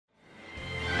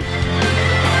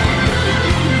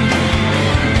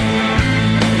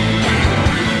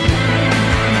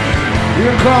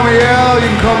call me Al, you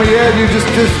can call me Ed, you just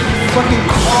fucking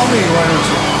call me, why don't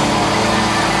you?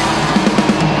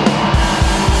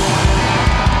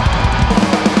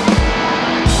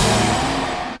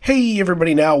 Hey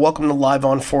everybody now, welcome to Live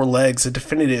on Four Legs, a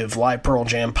definitive live Pearl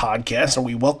Jam podcast, and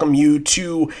we welcome you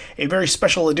to a very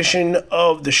special edition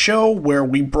of the show where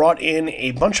we brought in a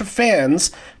bunch of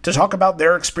fans to talk about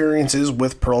their experiences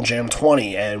with Pearl Jam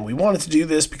 20, and we wanted to do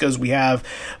this because we have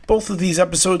both of these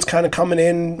episodes kind of coming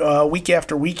in week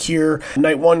after week here.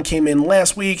 Night 1 came in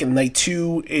last week, and Night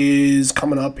 2 is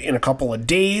coming up in a couple of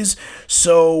days,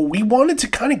 so we wanted to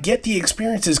kind of get the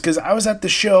experiences, because I was at the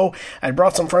show, I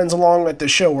brought some friends along at the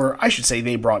show, or I should say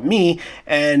they brought me,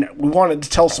 and we wanted to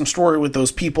tell some story with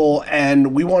those people,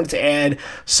 and we wanted to add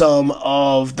some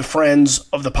of the friends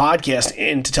of the podcast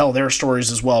in to tell their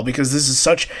stories as well, because this is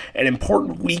such an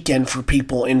important weekend for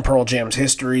people in Pearl Jam's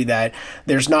history that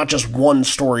there's not just one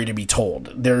story to be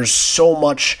told. There's so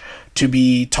much to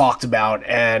be talked about,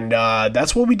 and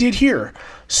that's what we did here.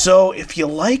 So if you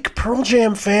like Pearl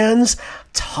Jam fans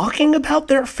talking about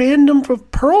their fandom for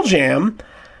Pearl Jam,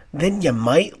 then you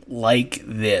might like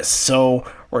this. So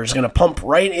we're just going to pump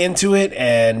right into it,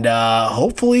 and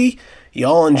hopefully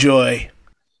y'all enjoy.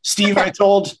 Steve, I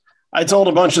told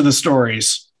a bunch of the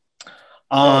stories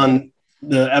on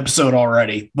the episode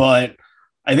already, but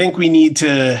I think we need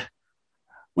to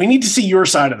see your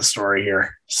side of the story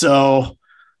here. So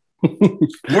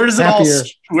where does it all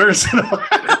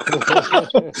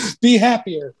be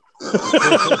happier?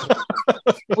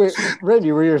 Wait,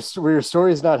 Randy, were your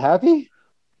stories not happy?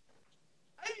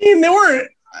 I mean, they weren't.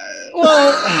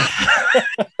 Well,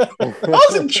 I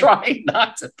wasn't trying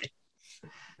not to be.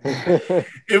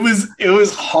 It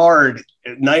was hard.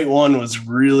 Night 1 was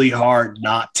really hard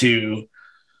not to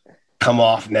come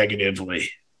off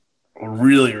negatively.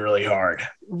 Really, really hard.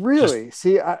 Really?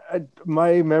 See,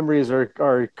 my memories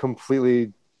are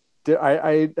completely.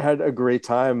 I had a great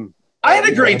time. I had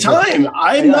a great time.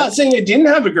 I'm not saying I didn't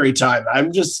have a great time.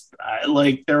 I'm just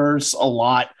there's a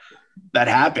lot that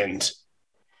happened.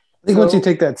 I think once you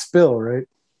take that spill, right?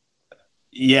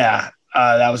 Yeah,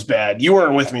 that was bad. You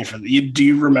weren't with me for that. Do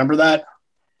you remember that?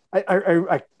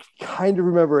 I kind of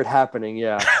remember it happening.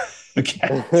 Yeah.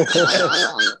 Okay.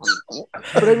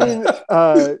 But I mean,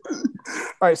 all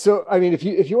right. So I mean, if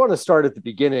you want to start at the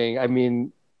beginning, I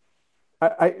mean,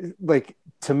 I like,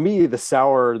 to me,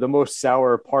 the most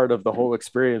sour part of the whole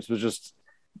experience was just,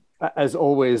 as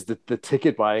always, the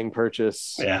ticket buying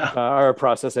purchase. Yeah. Or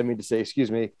process. I mean to say, excuse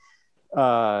me.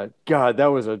 God,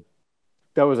 that was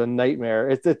a nightmare.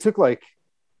 It took it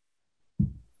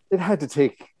had to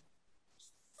take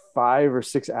 5 or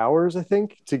 6 hours, I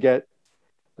think, to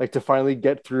finally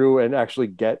get through and actually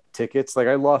get tickets.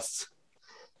 I lost,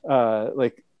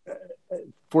 fortunately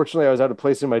I was at a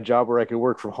place in my job where I could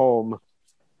work from home.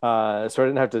 So I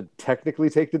didn't have to technically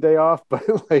take the day off, but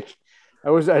I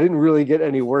didn't really get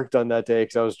any work done that day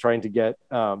because I was trying to get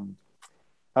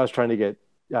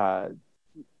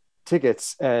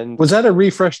tickets. And was that a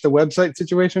refresh the website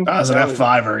situation? That was an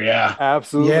F5er, yeah.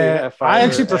 Absolutely. Yeah, F5er. I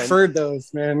actually preferred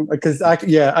those, man, because I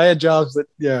had jobs that,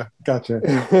 yeah, gotcha.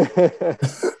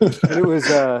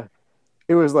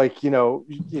 It was like, you're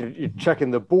checking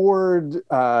the board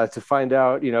to find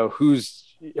out, who's,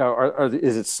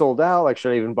 is it sold out?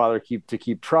 Should I even bother to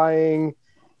keep trying?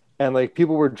 And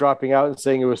people were dropping out and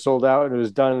saying it was sold out and it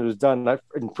was done.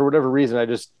 And for whatever reason, I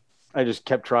just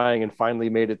kept trying and finally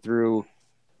made it through,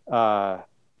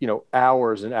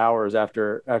 hours and hours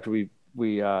after we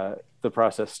the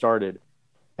process started.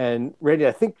 And Randy,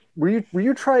 I think, were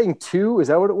you trying 2? Is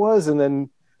that what it was? And then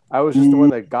I was just the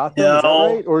one that got them. No, is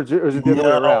that right? Or is it the other way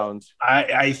around?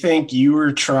 I think you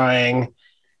were trying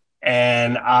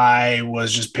and I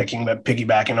was just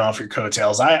piggybacking off your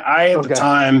coattails. I at the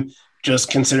time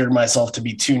just considered myself to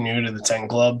be too new to the 10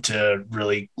 Club to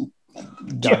really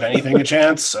give anything a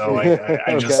chance. So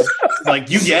I just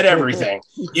you get everything.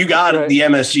 You got the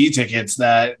MSG tickets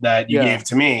that you gave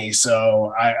to me.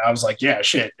 So I was like, yeah,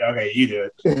 shit. Okay, you do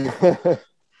it.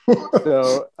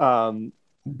 So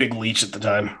big leech at the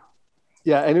time.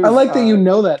 Yeah, and I like that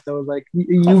that though.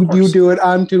 You do it.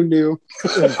 I'm too new.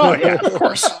 Oh yeah, of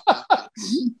course.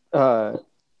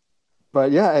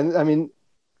 But yeah, and I mean,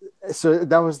 so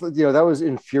that was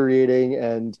infuriating,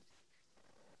 and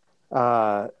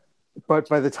but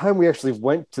by the time we actually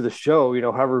went to the show,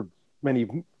 however many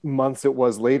months it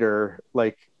was later,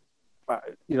 that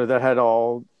had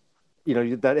all,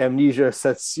 that amnesia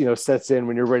sets in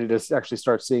when you're ready to actually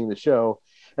start seeing the show.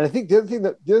 And I think the other thing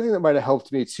that might have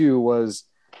helped me too was,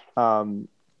 I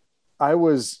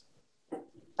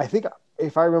think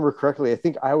if I remember correctly, I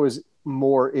think I was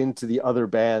more into the other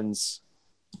bands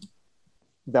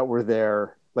that were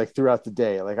there like throughout the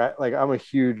day. I'm a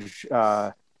huge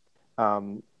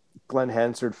Glenn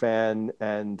Hansard fan,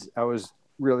 and I was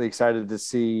really excited to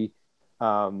see.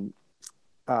 I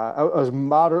was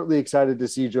moderately excited to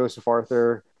see Joseph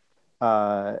Arthur,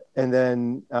 and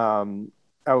then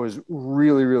I was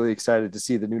really, really excited to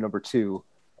see the new number 2.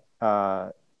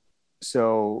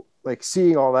 So like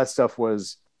seeing all that stuff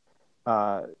was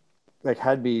like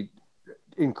had me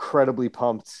incredibly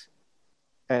pumped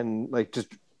and like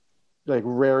just like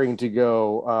raring to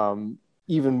go.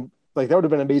 Even like that would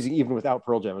have been amazing even without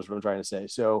Pearl Jam is what I'm trying to say.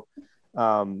 So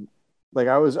like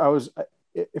I was,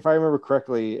 if I remember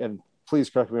correctly, and please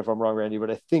correct me if I'm wrong, Randy,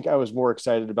 but I think I was more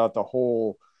excited about the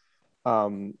whole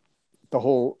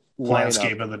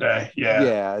landscape of the day.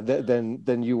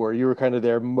 Than you were. You were kind of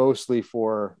there mostly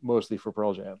for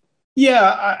Pearl Jam.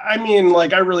 Yeah, I mean,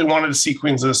 like I really wanted to see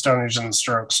Queens of the Stone Age and the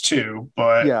Strokes too,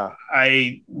 but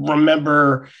I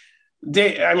remember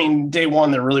day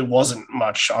one there really wasn't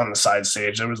much on the side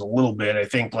stage. There was a little bit. I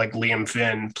think like Liam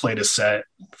Finn played a set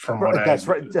from what that's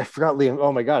right. I forgot Liam.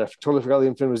 Oh my god, I totally forgot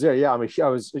Liam Finn was there. Yeah, I'm a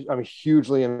huge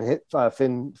Liam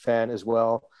Finn fan as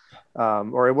well.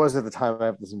 Or it was at the time. I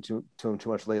haven't listened to him too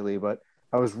much lately, but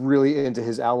I was really into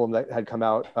his album that had come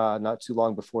out not too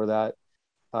long before that.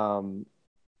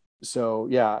 So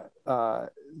yeah,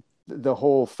 the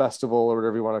whole festival or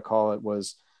whatever you want to call it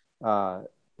was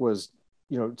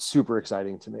super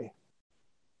exciting to me.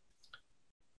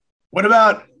 What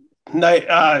about night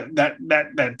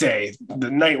that day,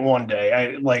 the night one day?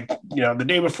 I like the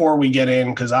day before we get in,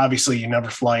 because obviously you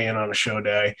never fly in on a show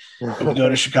day. We go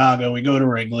to Chicago, we go to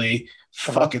Wrigley.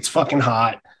 Fuck, it's fucking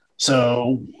hot.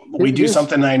 So we do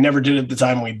something I never did at the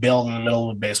time. We bailed in the middle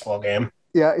of a baseball game.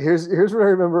 Yeah, here's what I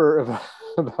remember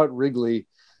about Wrigley.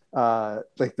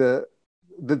 Like the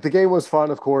game was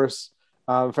fun, of course.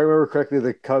 If I remember correctly,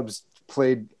 the Cubs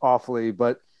played awfully,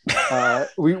 but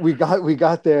we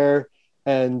got there,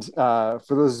 and for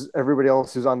those everybody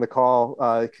else who's on the call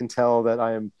can tell that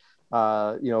I am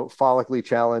follically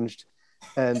challenged,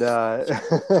 and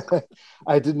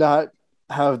I did not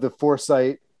have the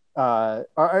foresight.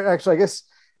 Actually, I guess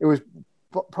it was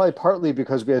probably partly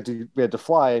because we had to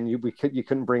fly, and you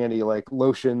couldn't bring any like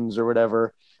lotions or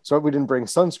whatever, so we didn't bring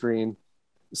sunscreen.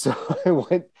 So I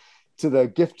went to the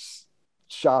gift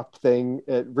shop thing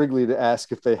at Wrigley to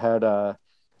ask if they had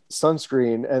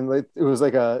sunscreen, and it was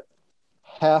like a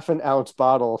half an ounce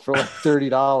bottle for like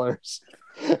 $30.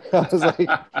 I was like,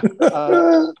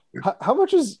 how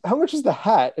much is the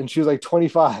hat? And she was like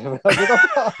 25. And I was like,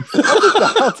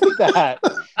 I'll take the hat.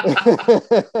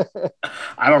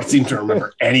 I don't seem to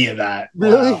remember any of that.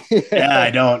 Really? Wow. Yeah,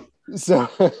 I don't. So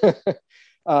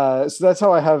so that's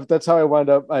how I wound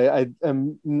up. I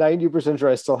am 90% sure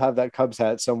I still have that Cubs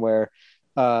hat somewhere.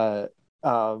 Yeah,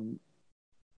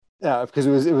 because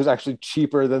it was actually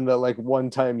cheaper than the like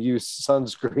one-time use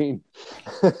sunscreen.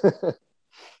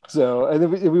 So, and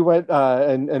then we went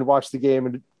and watched the game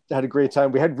and had a great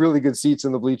time. We had really good seats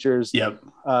in the bleachers. Yep.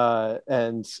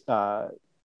 And yeah,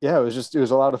 it was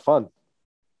a lot of fun.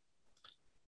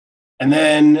 And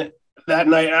then that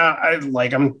night,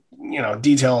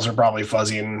 details are probably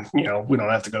fuzzy, and we don't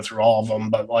have to go through all of them.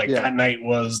 But that night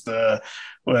was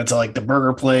went to like the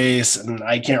burger place, and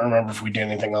I can't remember if we did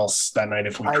anything else that night.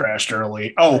 If we crashed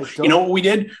early. Oh, you know what we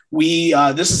did? We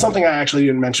this is something I actually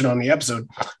didn't mention on the episode.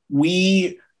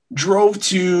 We drove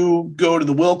to go to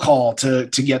the Will Call to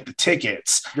get the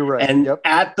tickets. You're right. And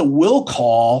at the Will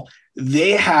Call,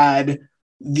 they had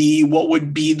what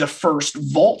would be the first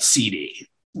Vault CD,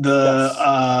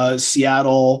 the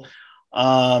Seattle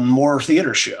Moore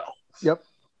Theater Show. Yep,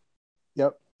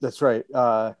 that's right.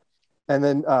 And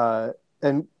then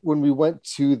and when we went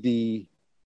to the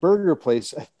burger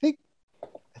place, I think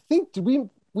did we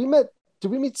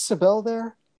meet Sibel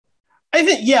there?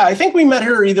 I think we met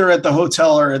her either at the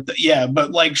hotel or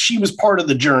but like she was part of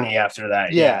the journey after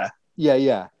that. Yeah.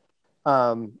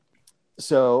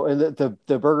 So, and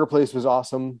the burger place was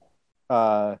awesome.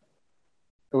 I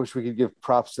wish we could give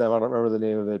props to them. I don't remember the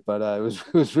name of it, but it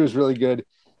was really good.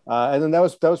 And then that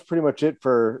was pretty much it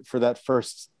for that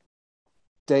first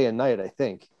day and night, I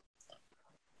think.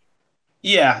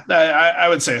 Yeah, I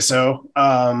would say so.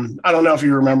 I don't know if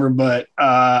you remember, but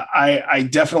I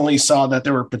definitely saw that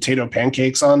there were potato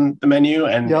pancakes on the menu,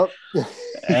 and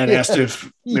and asked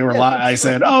if they were. I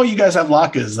said, "Oh, you guys have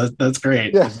latkes. That's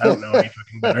great. I don't know any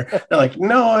fucking better." They're like,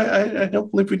 "No, I don't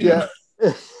believe we do." Yeah.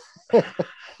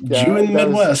 Jew in the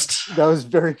Midwest. That was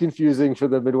very confusing for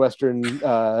the Midwestern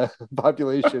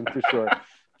population for sure.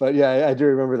 But yeah, I do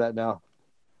remember that now.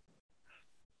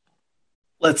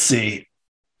 Let's see.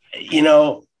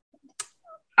 I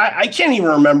can't even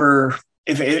remember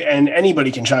and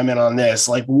anybody can chime in on this,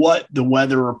 like what the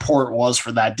weather report was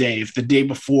for that day. If the day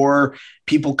before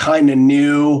people kind of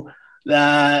knew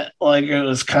that like it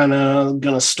was kind of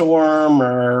going to storm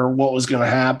or what was going to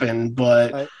happen,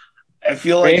 but I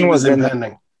feel like it was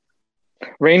impending.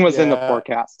 Rain was in the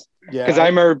forecast. Yeah. Because I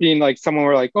remember being like, someone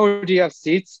were like, "Oh, do you have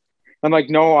seats?" I'm like,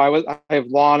 "No, I have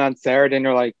lawn on Saturday." And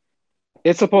they're like,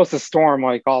 "It's supposed to storm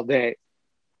like all day."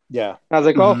 Yeah. And I was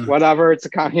like, "Oh, whatever. It's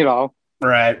a you know."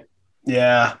 Right.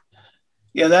 Yeah.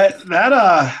 Yeah.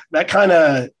 That kind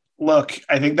of look,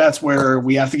 I think that's where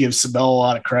we have to give Sibel a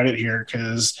lot of credit here,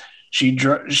 because she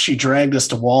dragged us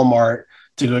to Walmart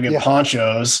to go get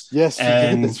ponchos. Yes,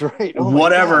 and that's right.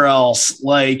 Whatever else,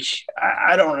 like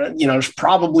I don't,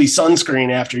 probably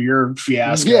sunscreen after your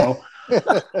fiasco.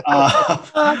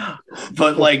 Yeah.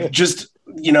 But like, just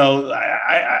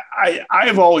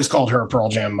I've always called her Pearl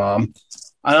Jam mom.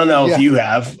 I don't know if you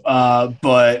have,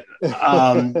 but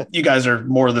you guys are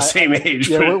more the same age.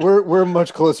 Yeah, we're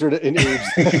much closer in age,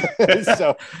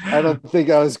 so I don't think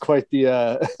I was quite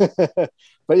the.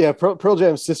 But yeah, Pearl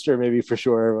Jam's sister, maybe for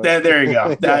sure. There you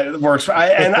go. That works.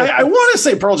 I want to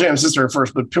say Pearl Jam's sister at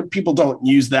first, but people don't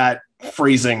use that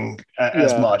phrasing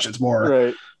as much. It's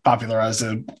more popularized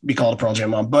to be called a Pearl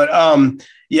Jam mom. But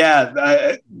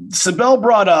Sibel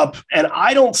brought up, and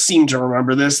I don't seem to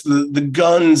remember this, the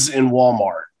guns in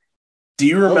Walmart. Do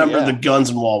you remember the guns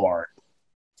in Walmart?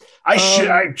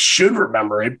 I should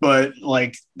remember it, but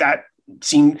like that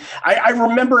seemed, I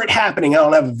remember it happening. I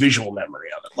don't have a visual memory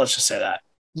of it. Let's just say that.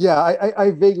 Yeah,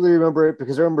 I vaguely remember it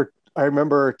because I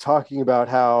remember talking about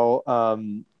how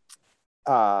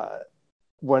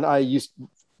when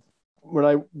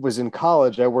I was in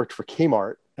college, I worked for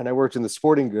Kmart, and I worked in the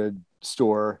sporting goods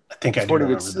store. I think I sporting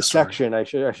do goods section. I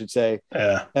should say.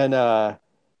 Yeah. And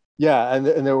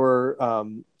and there were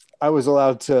I was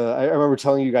allowed to. I remember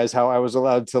telling you guys how I was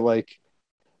allowed to like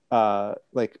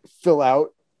fill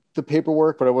out the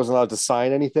paperwork, but I wasn't allowed to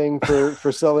sign anything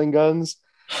for selling guns.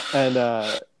 And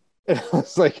I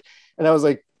was like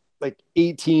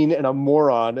 18 and a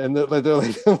moron, and they're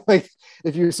like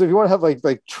if you want to have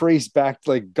like trace back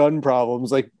like gun problems,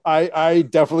 like I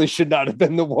definitely should not have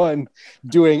been the one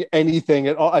doing anything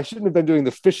at all. I shouldn't have been doing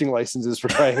the fishing licenses, for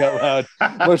crying out loud,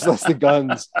 much less the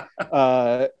guns. And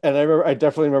I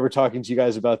definitely remember talking to you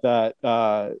guys about that,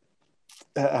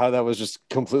 how that was just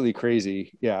completely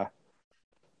crazy. Yeah.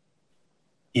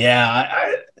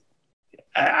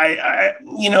 I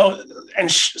and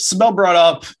Sibel brought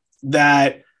up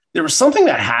that there was something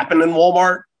that happened in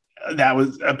Walmart that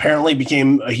was apparently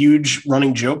became a huge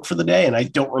running joke for the day. And I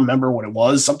don't remember what it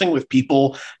was. Something with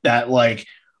people that like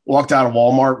walked out of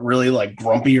Walmart really like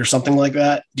grumpy or something like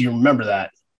that. Do you remember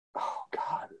that? Oh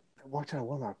God, I walked out of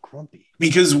Walmart grumpy.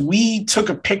 Because we took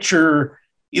a picture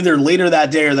either later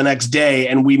that day or the next day,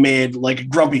 and we made like a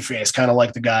grumpy face, kind of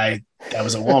like the guy that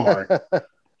was at Walmart.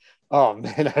 Oh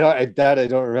man, I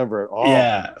don't remember at all.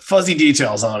 Yeah, fuzzy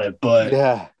details on it, but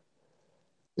yeah.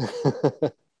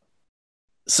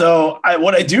 So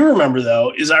what I do remember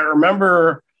though is I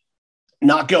remember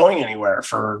not going anywhere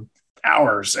for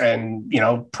hours, and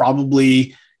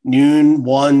probably noon,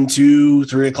 1, 2,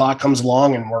 3 o'clock comes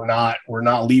along, and we're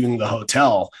not leaving the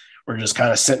hotel. We're just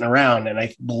kind of sitting around. And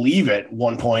I believe at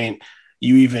one point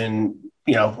you even,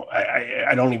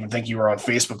 I don't even think you were on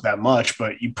Facebook that much,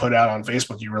 but you put out on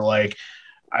Facebook, you were like,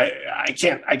 I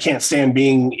can't stand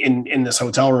being in this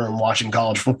hotel room watching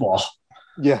college football.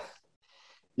 Yeah.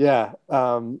 Yeah.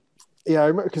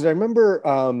 Because I remember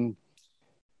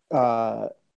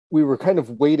we were kind of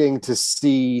waiting to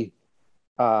see,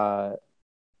 because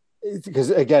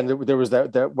again, there was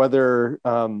that weather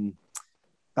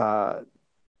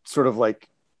sort of like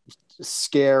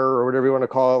scare or whatever you want to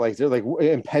call it, like they're like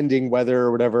impending weather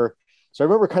or whatever. So I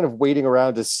remember kind of waiting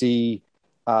around to see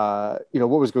what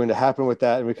was going to happen with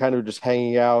that, and we kind of just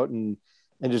hanging out and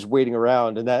just waiting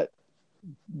around, and that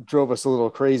drove us a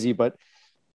little crazy. But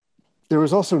there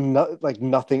was also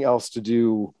nothing else to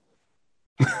do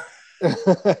in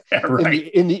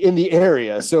the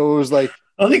area, so it was like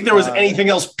I don't think there was anything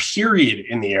else period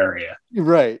in the area.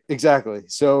 Right, exactly.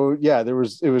 So yeah, it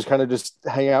was kind of just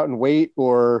hang out and wait,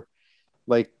 or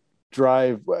like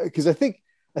drive, because I think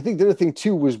the other thing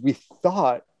too was we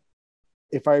thought,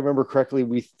 if I remember correctly,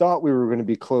 we thought we were going to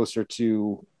be closer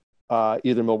to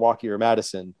either Milwaukee or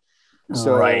Madison.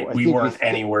 So right, we weren't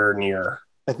anywhere near.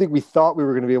 I think we thought we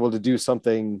were going to be able to do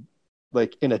something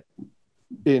like in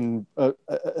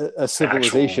a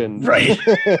civilization, right?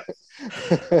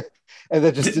 And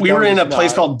that we were in a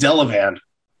place called Delavan.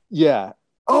 Yeah.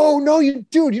 Oh no, you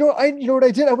know what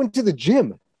I did? I went to the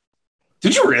gym.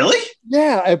 Did you really?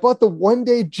 Yeah, I bought the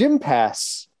 1-day gym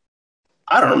pass.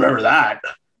 I don't remember that.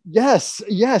 Yes.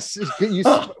 When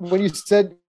you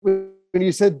said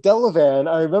Delavan,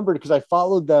 I remembered because I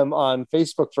followed them on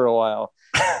Facebook for a while.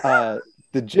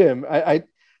 The gym. I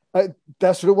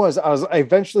that's what it was. I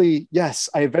eventually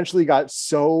got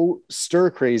so stir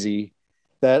crazy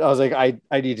that I was like,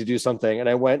 I need to do something. And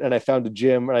I went and I found a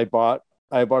gym and I bought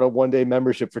a 1-day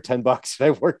membership for $10 and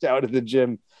I worked out at the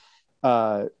gym.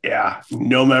 Yeah,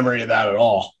 no memory of that at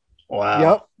all.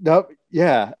 Wow. Yep.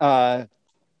 Yeah.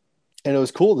 And it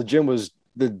was cool. The gym was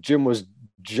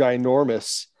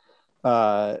ginormous.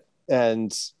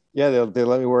 And yeah, they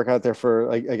let me work out there for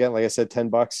like I said,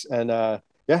 $10. And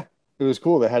yeah, it was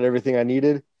cool. They had everything I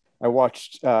needed. I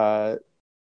watched, I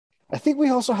think we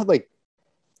also had like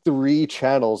 3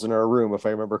 channels in our room, if I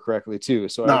remember correctly too.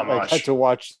 So I had to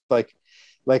watch like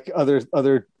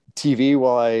other TV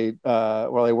while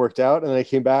I worked out, and then I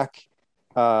came back.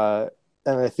 And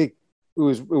I think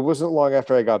it wasn't long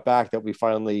after I got back that we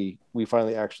finally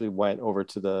actually went over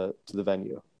to the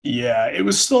venue. Yeah, it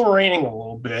was still raining a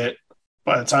little bit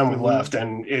by the time we left,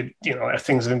 and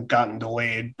things had gotten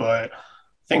delayed, but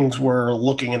things were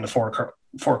looking in the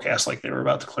forecast like they were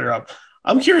about to clear up.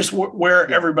 I'm curious where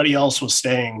everybody else was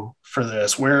staying for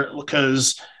this,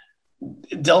 because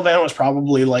Delavan was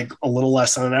probably like a little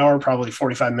less than an hour, probably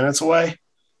 45 minutes away,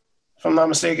 if I'm not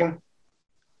mistaken.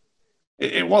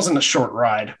 It wasn't a short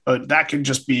ride, but that could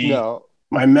just be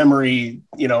my memory,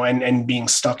 and being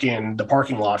stuck in the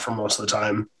parking lot for most of the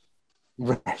time.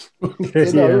 Right.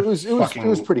 It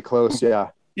was pretty close. Yeah.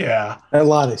 Yeah. That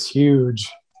lot is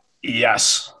huge.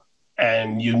 Yes.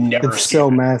 And you never It's so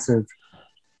massive.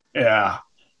 Yeah.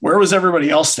 Where was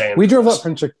everybody else staying? We drove up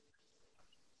from Chicago.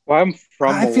 Well, I'm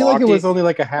from Milwaukee. I feel like it was only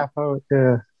like a half hour.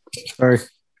 Yeah. Sorry.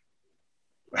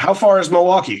 How far is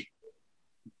Milwaukee?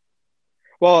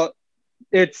 Well,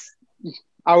 I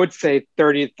would say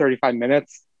 30 to 35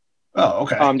 minutes. Oh,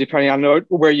 okay. Depending on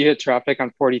where you hit traffic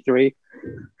on 43.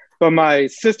 But my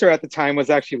sister at the time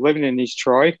was actually living in East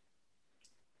Troy,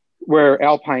 where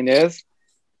Alpine is.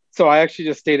 So I actually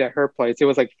just stayed at her place. It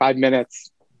was like 5 minutes,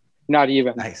 not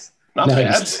even. Nice. Not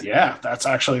bad. Yeah,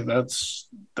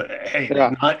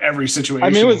 not every situation. I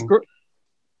mean, it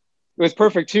was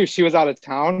perfect too. She was out of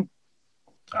town.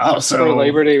 Oh, so for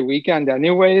Labor Day weekend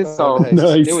anyway. So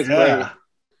nice. It was great.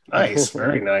 Nice.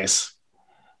 Very nice.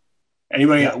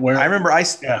 Anybody where I remember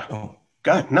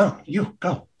go ahead. No, you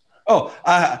go. Oh,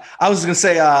 I was going to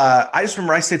say, I just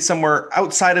remember I stayed somewhere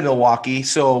outside of Milwaukee.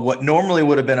 So what normally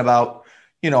would have been about,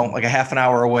 like a half an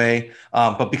hour away.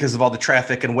 But because of all the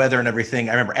traffic and weather and everything,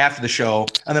 I remember after the show.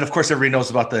 And then, of course, everybody knows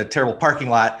about the terrible parking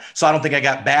lot. So I don't think I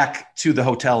got back to the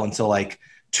hotel until like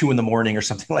 2 a.m. or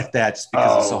something like that, just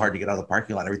because it's so hard to get out of the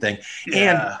parking lot and everything. Yeah.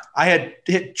 And I had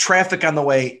hit traffic on the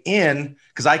way in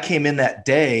because I came in that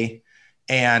day.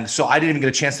 And so I didn't even get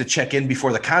a chance to check in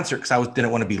before the concert because I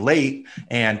didn't want to be late.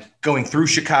 And going through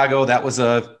Chicago, that was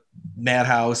a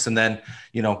madhouse. And then,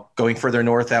 going further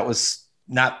north, that was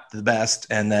not the best.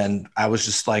 And then I was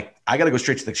just like, I got to go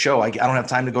straight to the show. I don't have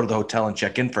time to go to the hotel and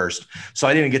check in first. So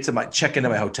I didn't even get to check into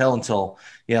my hotel until,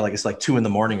 it's like 2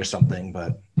 a.m. or something.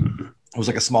 But it was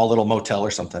like a small little motel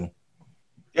or something.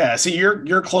 Yeah. See,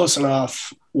 you're close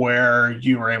enough where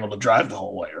you were able to drive the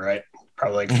whole way, right?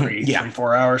 Probably like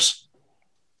 3-4 hours.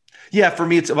 Yeah, for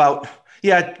me, it's about,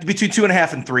 between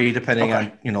 2.5 and 3, depending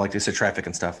on, like they said, traffic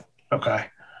and stuff. Okay.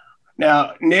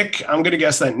 Now, Nick, I'm going to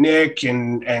guess that Nick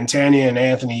and Tanya and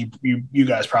Anthony, you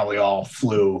guys probably all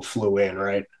flew in,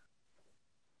 right?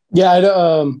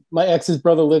 Yeah, my ex's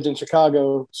brother lived in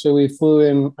Chicago, so we flew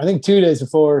in, I think 2 days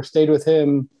before, stayed with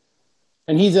him.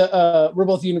 And we're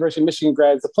both University of Michigan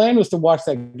grads. The plan was to watch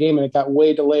that game, and it got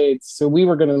way delayed. So we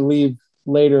were going to leave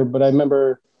later, but I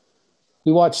remember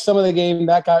we watched some of the game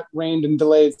that got rained and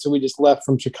delayed, so we just left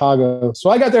from Chicago. So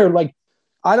I got there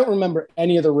I don't remember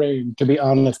any of the rain, to be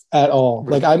honest, at all.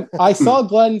 Like I saw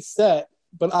Glenn's set,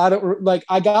 but I don't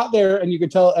I got there and you could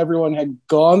tell everyone had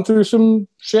gone through some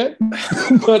shit.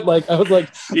 But I was like,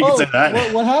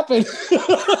 what happened?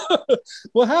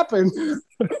 What happened?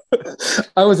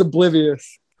 I was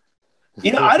oblivious.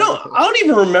 I don't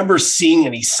even remember seeing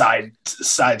any side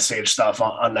stage stuff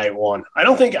on night one. I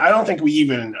don't think we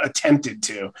even attempted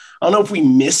to. I don't know if we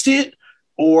missed it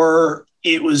or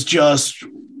it was just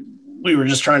we were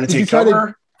just trying to take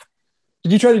cover.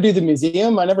 Did you try to do the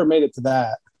museum? I never made it to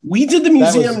that. We did the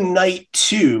museum night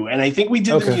 2, and I think we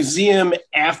did the museum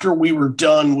after we were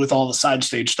done with all the side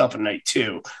stage stuff in night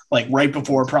 2, like right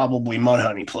before probably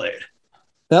Mudhoney played.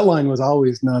 That line was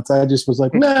always nuts. I just was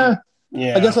like, nah.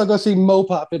 Yeah. I guess I'll go see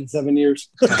Mopop in 7 years.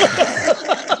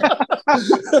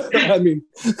 I mean,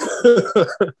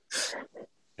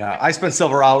 Yeah, I spent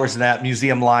several hours in that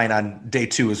museum line on day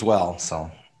 2 as well. So,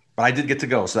 but I did get to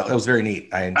go, so that was very neat.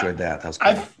 I enjoyed that. That was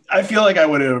cool. I feel like I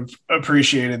would have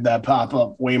appreciated that pop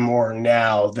up way more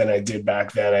now than I did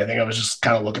back then. I think I was just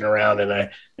kind of looking around and I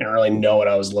didn't really know what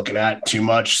I was looking at too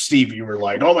much. Steve, you were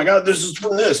like, "Oh my God, this is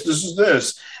from this is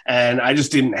this," and I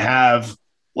just didn't have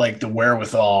like the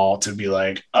wherewithal to be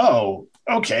like, "Oh,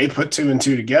 okay, put 2 and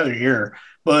 2 together here."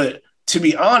 But to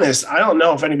be honest, I don't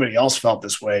know if anybody else felt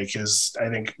this way because I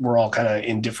think we're all kind of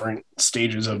in different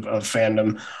stages of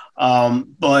fandom.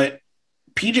 But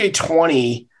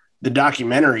PJ20, the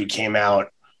documentary, came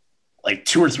out like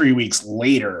 2 or 3 weeks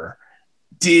later.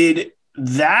 Did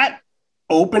that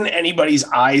open anybody's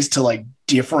eyes to like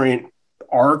different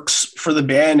arcs for the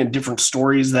band and different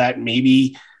stories that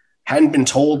maybe hadn't been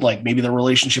told? Like maybe the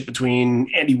relationship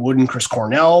between Andy Wood and Chris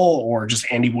Cornell, or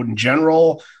just Andy Wood in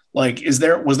general. Like, was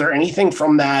there anything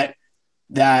from that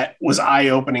was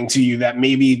eye-opening to you that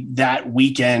maybe that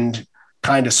weekend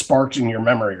kind of sparked in your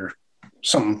memory or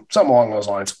something along those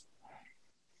lines?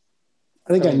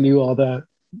 I think I knew all that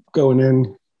going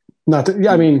in.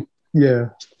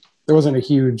 There wasn't a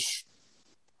huge,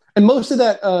 and most of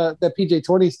that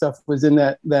PJ20 stuff was in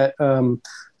that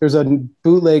there's a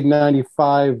bootleg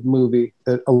 95 movie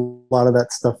that a lot of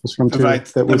that stuff was from the too.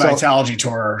 The Vitalogy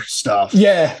Tour stuff.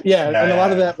 Yeah. And a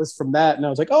lot of that was from that. And I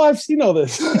was like, oh, I've seen all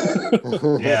this.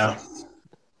 Yeah.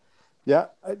 Yeah.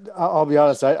 I'll be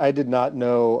honest. I did not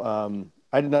know.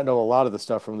 I did not know a lot of the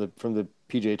stuff from the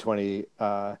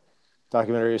PJ20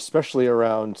 documentary, especially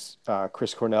around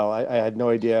Chris Cornell. I had no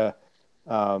idea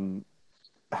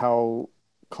how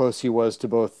close he was to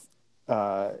both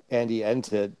Andy and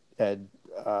to Ed.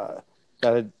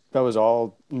 That was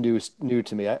all new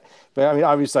to me. But I mean,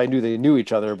 obviously, I knew they knew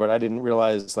each other, but I didn't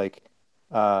realize like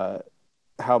how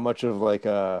much of like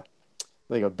a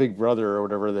big brother or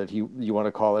whatever that you want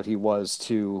to call it he was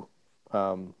to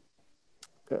to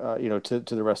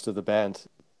the rest of the band.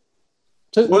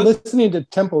 So listening to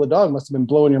Temple of the Dog must have been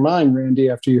blowing your mind, Randy,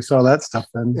 after you saw that stuff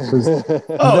then.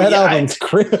 Album's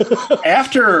crazy.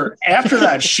 After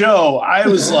that show, I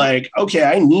was like, okay,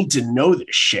 I need to know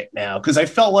this shit now, because I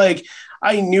felt like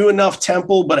I knew enough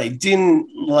Temple, but I didn't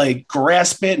like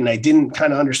grasp it, and I didn't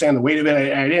kind of understand the weight of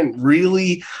it. I didn't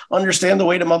really understand the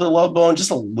weight of Mother Love Bone,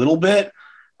 just a little bit.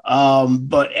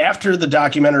 But after the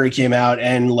documentary came out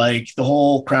and like the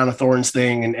whole Crown of Thorns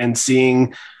thing and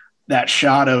seeing that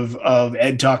shot of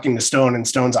Ed talking to Stone and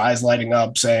Stone's eyes lighting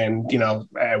up saying,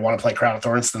 I want to play Crown of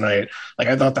Thorns tonight. Like,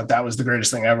 I thought that was the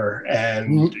greatest thing ever.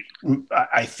 And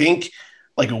I think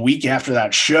like a week after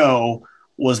that show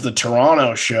was the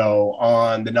Toronto show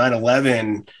on the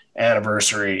 9/11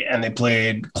 anniversary. And they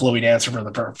played Chloe Dancer for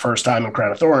the first time in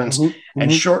Crown of Thorns. Mm-hmm.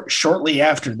 And shortly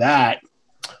after that,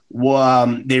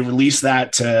 they released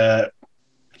that to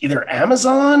either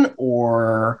Amazon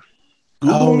or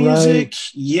Google Music. Right.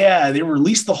 Yeah, they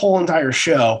released the whole entire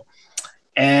show.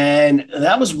 And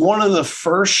that was one of the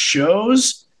first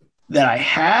shows that I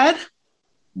had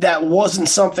that wasn't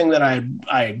something that I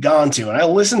had gone to. And I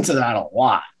listened to that a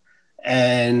lot.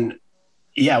 And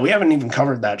yeah, we haven't even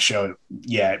covered that show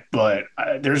yet, but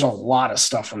there's a lot of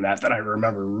stuff from that I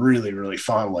remember really, really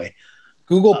fondly.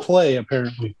 Google Play,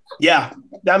 apparently. Yeah,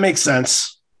 that makes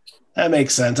sense. I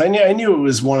knew it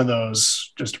was one of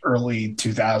those just early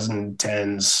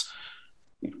 2010s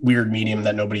weird medium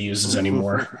that nobody uses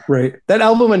anymore. Right. That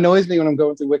album annoys me when I'm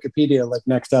going through Wikipedia, like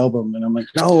next album, and I'm like,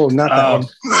 no, not that one.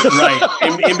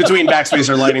 Right. In between backspace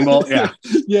or lightning bolt. Yeah.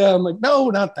 Yeah. I'm like, no,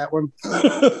 not that one.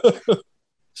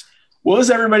 What was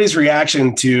everybody's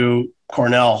reaction to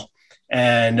Cornell?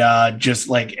 And just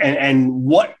like, and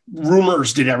what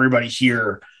rumors did everybody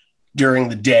hear during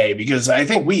the day? Because I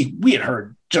think we had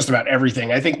heard just about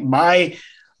everything. I think my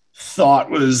thought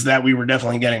was that we were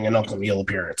definitely getting an Uncle Neil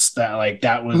appearance.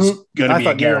 That was going to be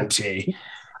a guarantee.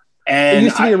 And it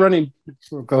used to be a running.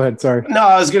 Go ahead. Sorry. No,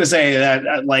 I was going to say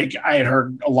that like I had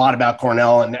heard a lot about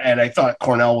Cornell, and I thought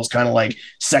Cornell was kind of like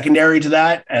secondary to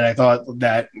that. And I thought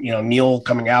that, Neil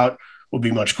coming out would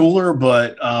be much cooler,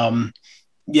 but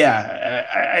yeah,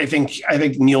 I think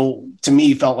Neil to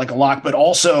me felt like a lock, but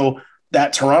also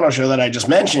that Toronto show that I just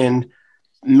mentioned,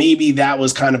 maybe that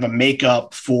was kind of a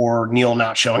makeup for Neil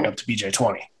not showing up to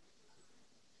PJ20.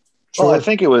 Well, I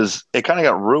think it kind of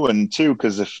got ruined too,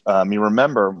 because if you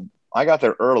remember, I got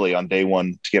there early on day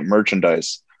one to get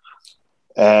merchandise,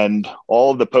 and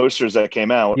all of the posters that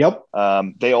came out,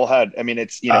 they all had. I mean,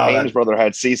 it's Haim's brother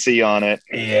had CC on it.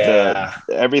 Yeah,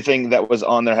 everything that was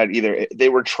on there had either they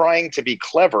were trying to be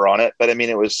clever on it, but I mean,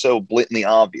 it was so blatantly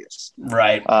obvious,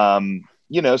 right?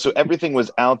 So everything was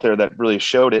out there that really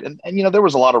showed it. And there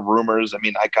was a lot of rumors. I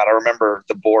mean, I remember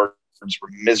the board were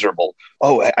miserable.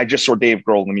 Oh, I just saw Dave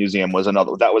Grohl in the museum was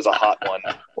another. That was a hot one.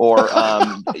 Or,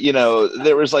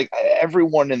 there was like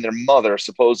everyone and their mother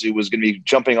supposedly was going to be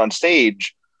jumping on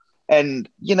stage. And,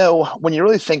 when you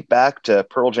really think back to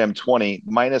Pearl Jam 20,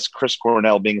 minus Chris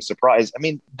Cornell being a surprise, I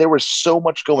mean, there was so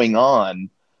much going on.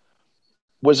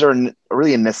 Was there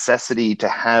really a necessity to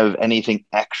have anything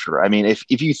extra? I mean,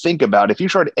 if you think about it, if you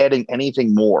started adding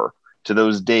anything more to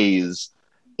those days,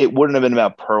 it wouldn't have been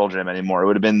about Pearl Jam anymore. It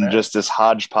would have been just this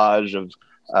hodgepodge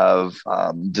of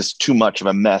just too much of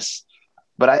a mess.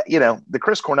 But the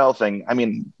Chris Cornell thing, I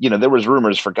mean, there was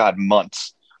rumors for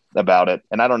months about it.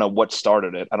 And I don't know what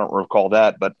started it. I don't recall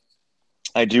that, but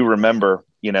I do remember,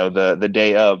 the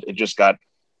day of it just got,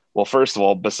 well, first of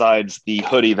all, besides the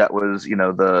hoodie that was,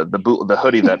 the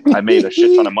hoodie that I made a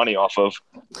shit ton of money off of.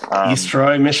 East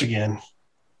Troy, Michigan.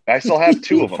 I still have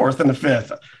two of them. 4th and the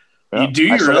 5th. Yeah,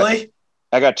 You really?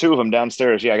 I got two of them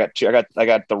downstairs. Yeah, I got two. I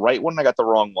got the right one. I got the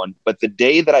wrong one. But the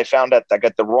day that I found out that I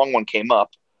got the wrong one came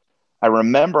up, I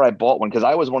remember I bought one because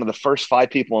I was one of the first 5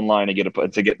 people in line to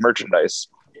get merchandise,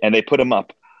 and they put them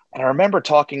up. And I remember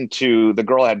talking to the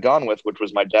girl I had gone with, which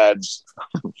was my dad's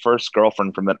first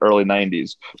girlfriend from the early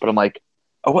 90s. But I'm like,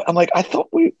 I thought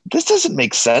this doesn't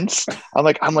make sense. I'm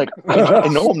like, I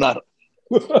know I'm not.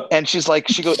 And she's like,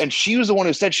 and she was the one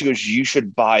who said, she goes, you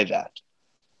should buy that.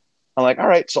 I'm like, all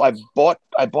right. So I bought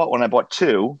one. I bought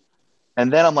 2.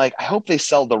 And then I'm like, I hope they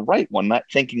sell the right one, not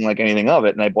thinking like anything of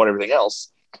it. And I bought everything else.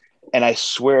 And I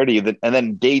swear to you that, and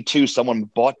then day 2, someone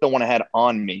bought the one I had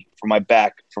on me for my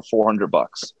back for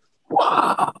 $400.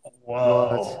 Wow.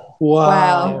 Whoa.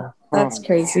 Wow. That's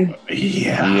crazy.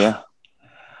 Yeah.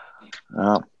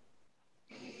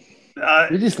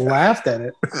 We just laughed at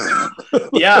it.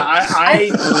 Yeah, I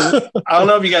don't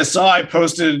know if you guys saw. I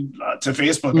posted to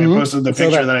Facebook. I posted the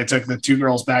picture that I took the 2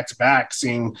 girls back to back,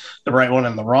 seeing the right one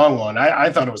and the wrong one. I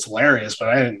thought it was hilarious, but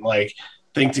I didn't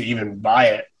think to even buy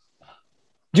it.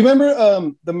 Do you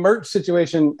remember the merch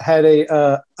situation had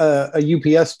a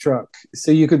UPS truck,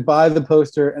 so you could buy the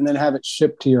poster and then have it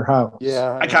shipped to your house?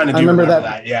 Yeah, I kind of remember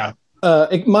that. Yeah.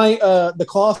 The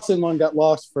Clausen one got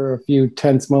lost for a few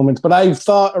tense moments, but I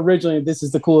thought originally this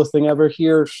is the coolest thing ever.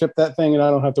 Here, ship that thing, and I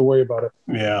don't have to worry about it.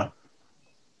 Yeah.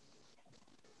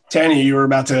 Tanya, you were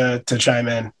about to chime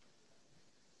in.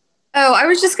 Oh, I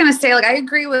was just gonna say, I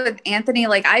agree with Anthony.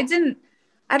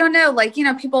 I don't know,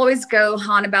 people always go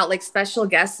on about special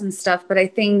guests and stuff, but I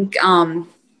think, it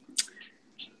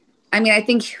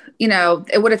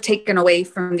would have taken away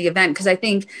from the event because I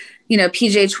think,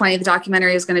 PJ20, the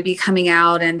documentary is going to be coming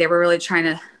out and they were really trying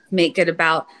to make it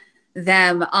about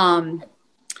them.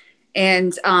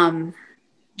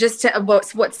 Just to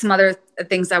what some other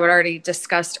things I would already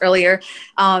discussed earlier,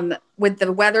 with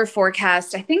the weather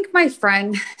forecast, I think my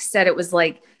friend said it was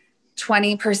 20%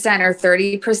 or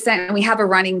 30%. And we have a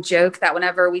running joke that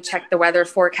whenever we check the weather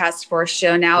forecast for a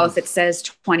show now, if it says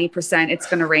 20%, it's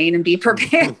going to rain and be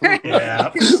prepared.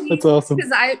 Yeah. That's awesome.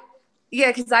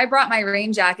 Because I brought my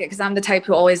rain jacket because I'm the type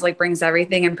who always brings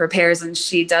everything and prepares, and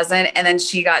she doesn't. And then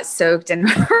she got soaked and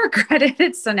regretted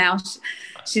it. So now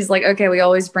she's like, okay, we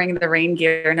always bring the rain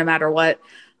gear no matter what.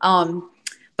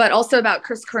 But also about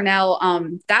Chris Cornell,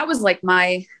 that was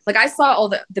I saw all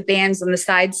the bands on the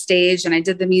side stage, and I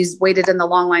did waited in the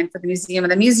long line for the museum,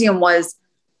 and the museum was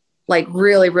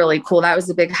really, really cool. That was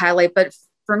a big highlight. But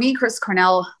for me, Chris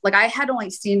Cornell, I had only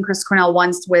seen Chris Cornell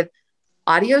once with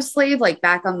Audioslave,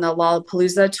 back on the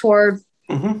Lollapalooza tour,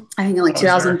 I think in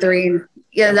 2003.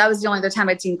 Yeah, that was the only other time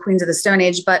I'd seen Queens of the Stone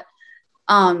Age. But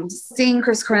seeing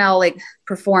Chris Cornell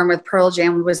perform with Pearl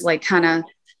Jam was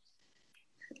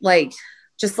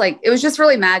it was just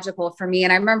really magical for me.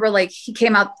 And I remember he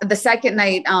came out the second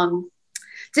night.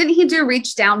 Didn't he do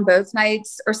Reach Down both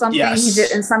nights or something? Yes. He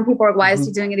did, and some people are, why is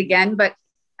he doing it again? But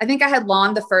I think I had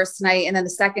lawn the first night, and then the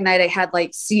second night I had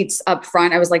seats up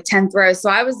front. I was 10th row. So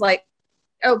I was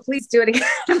oh, please do it again.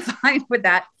 I'm fine with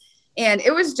that. And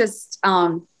it was just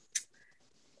a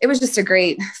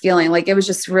great feeling. It was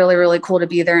just really, really cool to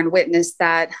be there and witness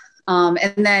that.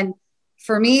 And then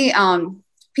for me,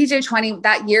 PJ20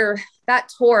 that year, that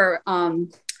tour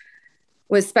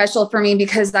was special for me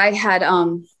because I had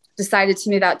decided to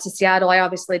move out to Seattle. I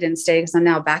obviously didn't stay because I'm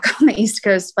now back on the East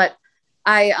Coast, but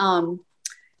I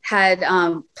had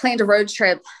planned a road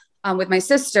trip with my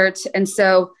sister. And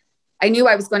so I knew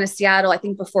I was going to Seattle, I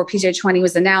think before PJ20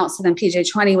 was announced. And then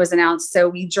PJ20 was announced. So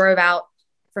we drove out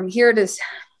from here to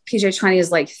PJ20 is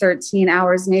 13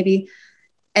 hours maybe.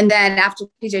 And then after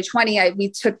PJ20, we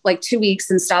took 2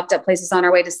 weeks and stopped at places on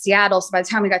our way to Seattle. So by the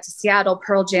time we got to Seattle,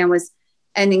 Pearl Jam was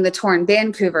ending the tour in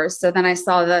Vancouver. So then I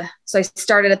started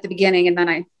at the beginning, and then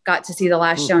I got to see the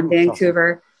last show in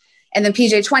Vancouver. And then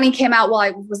PJ20 came out while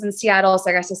I was in Seattle, so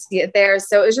I got to see it there.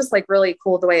 So it was just like really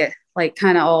cool the way it like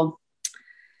kind of all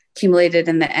accumulated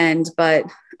in the end. But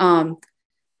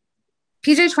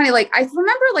PJ20, like I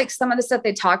remember like some of the stuff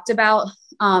they talked about,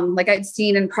 like I'd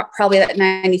seen in probably that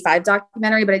 95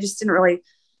 documentary, but I just didn't really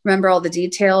remember all the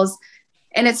details.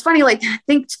 And it's funny, like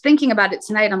thinking about it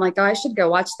tonight, I'm like, oh, I should go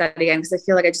watch that again because I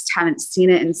feel like I just haven't seen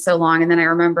it in so long. And then I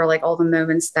remember like all the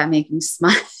moments that make me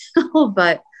smile.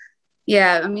 But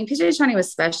yeah, I mean, PJ20 was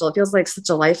special. It feels like such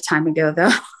a lifetime ago,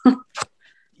 though.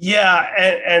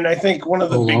 Yeah, and I think one of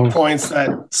the big points that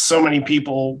so many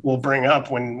people will bring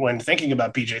up when thinking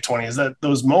about PJ20 is that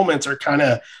those moments are kind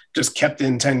of just kept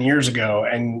in 10 years ago,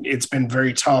 and it's been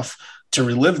very tough to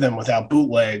relive them without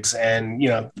bootlegs. And, you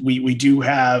know, we do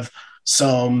have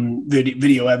some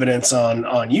video evidence on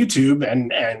YouTube,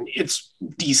 and it's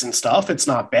decent stuff. It's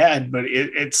not bad, but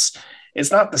it's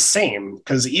not the same,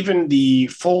 because even the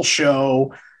full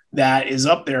show that is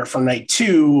up there for night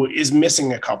 2 is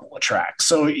missing a couple of tracks.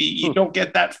 So you don't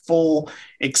get that full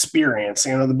experience.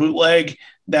 You know, the bootleg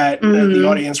that the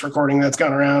audience recording that's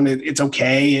gone around, it's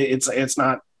okay. It's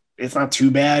not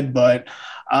too bad, but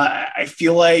I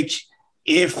feel like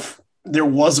if there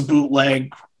was a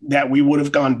bootleg that we would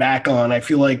have gone back on, I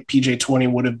feel like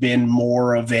PJ20 would have been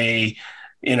more of a,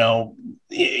 you know,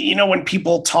 when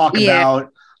people talk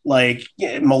about like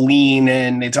Moline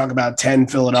and they talk about 10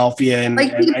 Philadelphia and,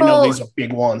 like and I know these are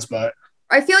big ones, but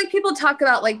I feel like people talk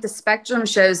about like the Spectrum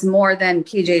shows more than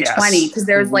PJ20 because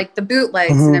there's like the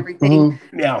bootlegs and everything.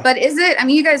 Yeah. But is it, I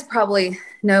mean, you guys probably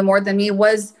know more than me,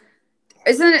 is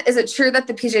it true that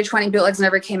the PJ20 bootlegs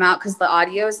never came out because the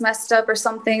audio is messed up or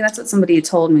something? That's what somebody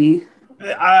told me.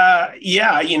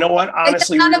 Yeah, you know what?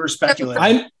 Honestly, we were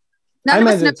speculating. I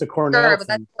imagine it's a Cornell sure, but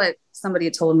that's what somebody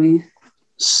told me.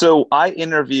 So I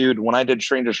interviewed, when I did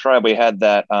Stranger's Tribe, we had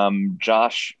that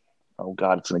Josh, oh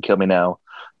God, it's going to kill me now.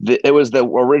 It was the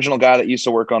original guy that used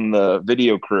to work on the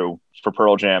video crew for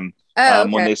Pearl Jam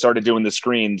when they started doing the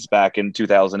screens back in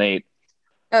 2008.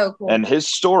 Oh, cool. And his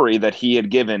story that he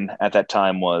had given at that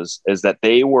time is that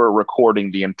they were recording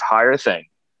the entire thing.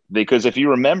 Because if you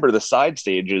remember the side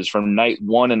stages from night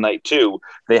 1 and night 2,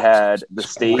 they had the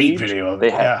stage, video.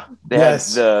 They had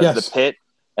the pit,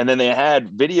 and then they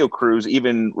had video crews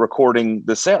even recording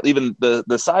the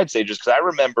side stages. Because I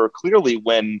remember clearly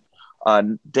when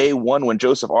on day 1, when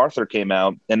Joseph Arthur came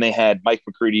out, and they had Mike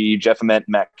McCready, Jeff Ament,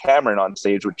 Matt Cameron on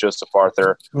stage with Joseph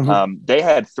Arthur, they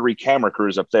had 3 camera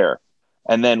crews up there.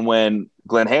 And then when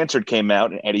Glenn Hansard came out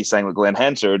and Eddie sang with Glenn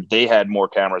Hansard, they had more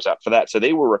cameras out for that. So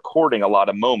they were recording a lot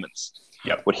of moments.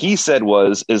 Yep. What he said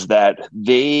is that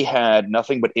they had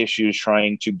nothing but issues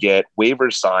trying to get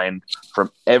waivers signed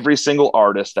from every single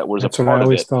artist that was a part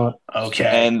of it. Thought. Okay.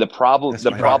 And the problem with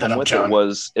it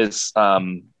is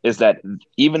that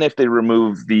even if they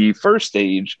removed the first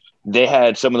stage, they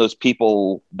had some of those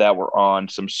people that were on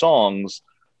some songs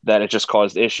that it just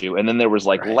caused issue. And then there was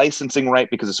licensing right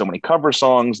because of so many cover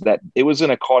songs that it was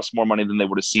going to cost more money than they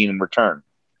would have seen in return.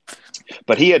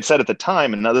 But he had said at the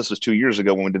time, and now this was 2 years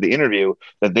ago when we did the interview,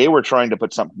 that they were trying to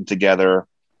put something together,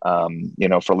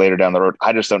 for later down the road.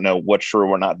 I just don't know what's true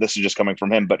or not. This is just coming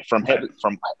from him. But from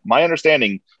my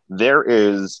understanding, there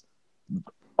is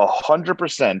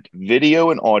 100%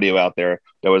 video and audio out there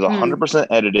that was 100%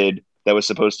 edited, that was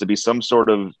supposed to be some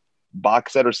sort of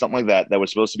box set or something like that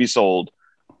was supposed to be sold,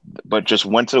 but just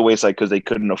went to the wayside because they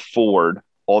couldn't afford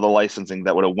all the licensing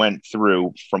that would have went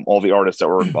through from all the artists that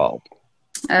were involved.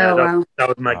 Wow. That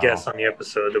was my guess on the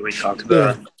episode that we talked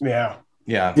about. Yeah.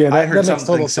 I heard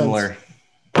something similar.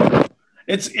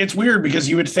 It's weird because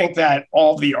you would think that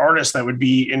all the artists that would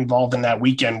be involved in that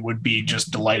weekend would be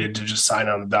just delighted to just sign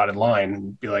on the dotted line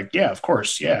and be like, yeah, of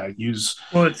course. Yeah.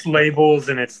 Well, it's labels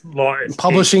and it's law.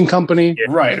 Publishing company.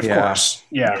 Yeah. Right. Of course.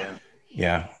 Yeah.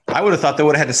 I would have thought they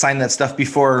would have had to sign that stuff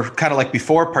before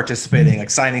participating, like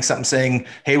signing something saying,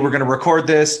 hey, we're going to record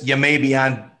this. You may be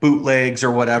on bootlegs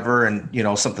or whatever. And,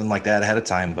 something like that ahead of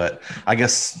time. But I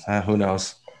guess who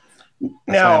knows?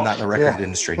 Now I'm not in the record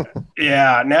industry.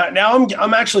 Yeah. Now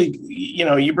I'm actually,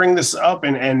 you bring this up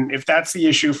and if that's the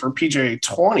issue for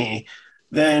PJ20,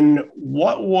 then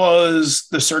what was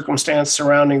the circumstance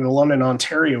surrounding the London,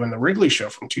 Ontario and the Wrigley show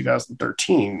from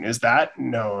 2013? Is that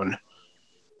known?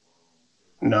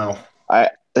 No.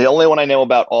 The only one I know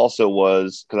about also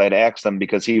was, because I'd asked him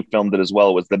because he filmed it as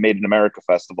well, was the Made in America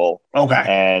Festival.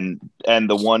 Okay. And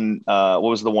the one, what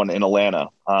was the one in Atlanta?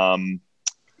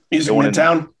 Music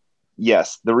Midtown?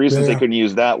 Yes. The reasons they couldn't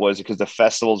use that was because the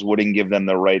festivals wouldn't give them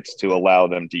the rights to allow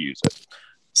them to use it.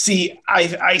 See,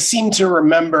 I seem to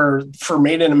remember for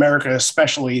Made in America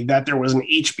especially that there was an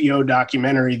HBO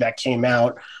documentary that came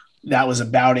out that was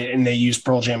about it, and they used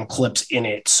Pearl Jam clips in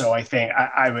it. So I think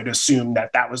I would assume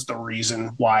that was the reason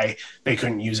why they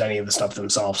couldn't use any of the stuff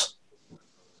themselves.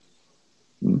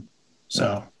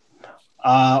 So,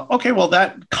 okay, well,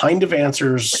 that kind of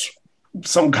answers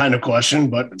some kind of question,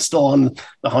 but it's still on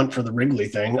the hunt for the Wrigley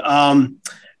thing.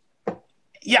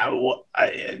 Yeah, well,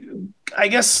 I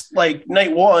guess like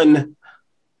night one,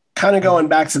 kind of going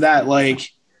back to that,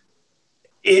 like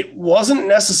it wasn't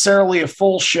necessarily a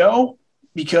full show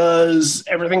because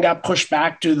everything got pushed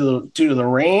back due to the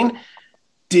rain.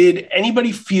 Did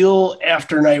anybody feel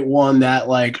after night one that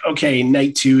like, okay,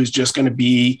 night two is just going to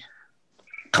be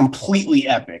completely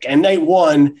epic? And night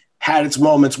one had its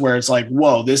moments where it's like,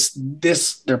 whoa, this,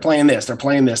 they're playing this.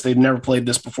 They've never played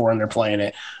this before and they're playing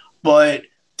it. But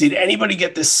did anybody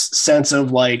get this sense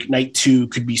of like night two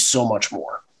could be so much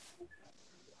more?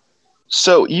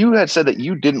 So you had said that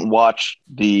you didn't watch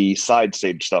the side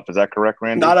stage stuff. Is that correct,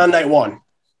 Randy? Not on night one.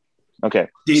 Okay.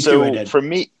 Day two I did. for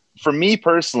me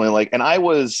personally, like, and I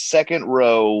was second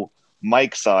row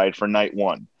mic side for night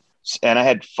one, and I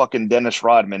had fucking Dennis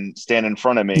Rodman stand in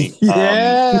front of me.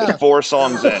 Yeah. 4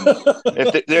 songs in.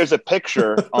 If there's a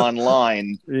picture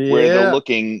online where they're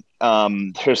looking,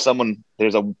 there's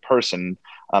a person.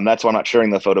 That's why I'm not sharing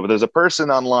the photo, but there's a person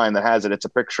online that has it. It's a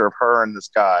picture of her and this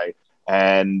guy.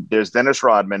 And there's Dennis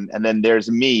Rodman, and then there's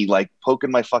me like poking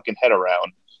my fucking head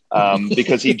around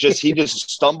because he just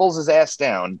stumbles his ass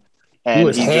down and he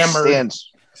was just hammered.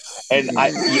 stands. And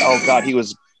he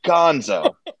was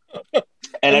gonzo.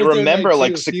 And I remember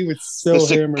like he was so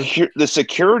hammered. The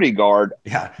security guard.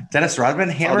 Yeah, Dennis Rodman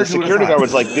hammered. The security guard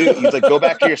was like, dude, he's like, go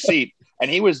back to your seat. And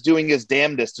he was doing his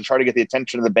damnedest to try to get the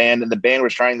attention of the band, and the band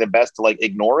was trying their best to like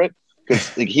ignore it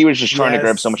because like, he was just trying to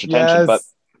grab so much attention. But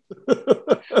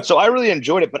so I really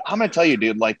enjoyed it. But I'm gonna tell you,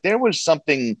 dude, like there was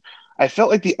something. I felt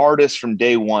like the artists from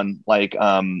day one, like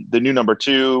the new number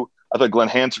 2. I thought Glenn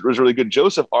Hansard was really good.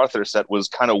 Joseph Arthur set was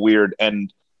kind of weird,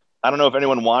 and I don't know if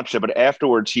anyone watched it, but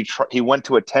afterwards he went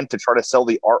to a tent to try to sell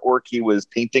the artwork he was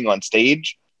painting on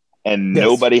stage. And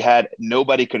nobody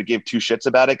could give 2 shits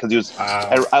about it because he was.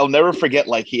 Wow. I'll never forget.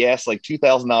 Like he asked like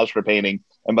 $2,000 for a painting,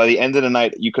 and by the end of the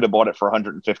night, you could have bought it for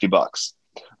 $150.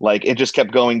 Like it just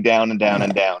kept going down and down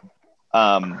and down.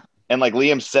 And like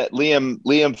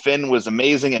Liam Finn was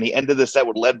amazing, and he ended the set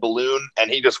with Lead Balloon,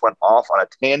 and he just went off on a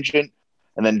tangent.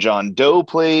 And then John Doe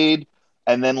played,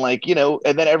 and then like and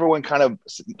then everyone kind of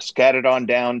scattered on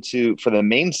down for the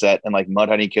main set, and like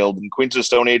Mudhoney killed, and Queens of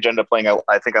Stone Age ended up playing.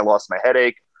 I think I Lost My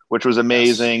Headache, which was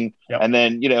amazing. Yes. Yep.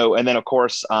 And then of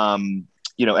course,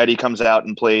 Eddie comes out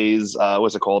and plays,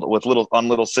 what's it called? With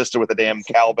Little Sister with a damn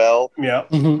cowbell. Yeah.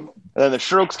 Mm-hmm. And then the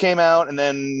Strokes came out, and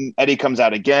then Eddie comes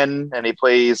out again, and he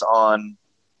plays on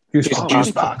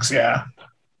Juice Box. Yeah.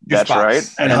 That's right.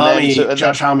 And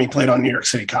Josh Homme played on New York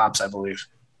City Cops, I believe.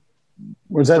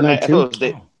 Was that night 2?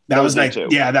 That was night 2.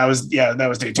 Yeah, that was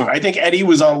day 2. I think Eddie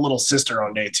was on Little Sister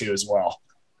on day 2 as well.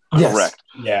 Yes. Correct.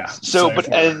 Yeah.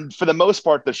 And for the most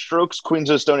part, the Strokes, Queens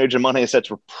of the Stone Age, and Mudhoney sets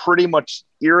were pretty much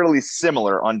eerily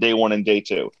similar on day 1 and day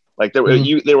 2. Like they were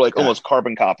like almost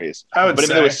carbon copies. I would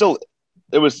say.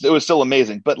 It was still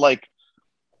amazing. But like,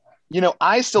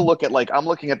 I still look at like I'm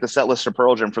looking at the set list for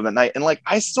Pearl Jam from the night, and like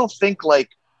I still think like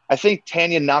I think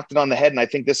Tanya knocked it on the head, and I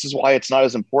think this is why it's not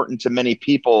as important to many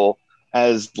people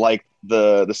as like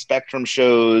the Spectrum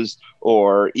shows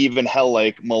or even hell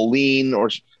like Moline or.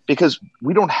 Because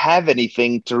we don't have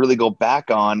anything to really go back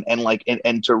on and like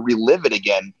and to relive it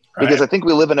again. Right. Because I think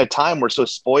we live in a time we're so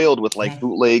spoiled with like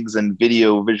bootlegs and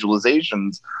video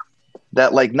visualizations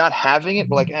that like not having it,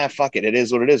 we're like, fuck it. It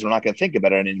is what it is. We're not going to think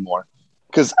about it anymore.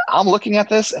 Because I'm looking at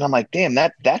this and I'm like, damn,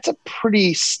 that's a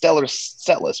pretty stellar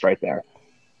set list right there.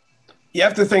 You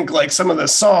have to think like some of the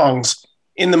songs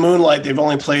in the Moonlight, they've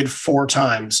only played 4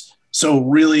 times. So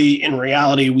really, in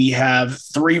reality, we have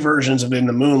 3 versions of In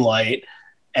the Moonlight.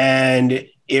 And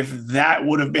if that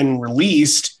would have been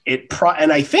released,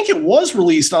 and I think it was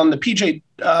released on the PJ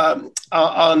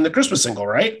on the Christmas single,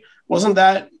 right? Wasn't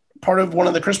that part of one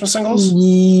of the Christmas singles?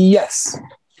 Yes.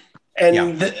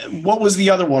 And what was the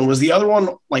other one? Was the other one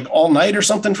like All Night or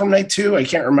something from night 2? I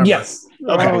can't remember. Yes.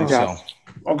 Okay.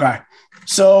 Okay.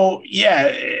 So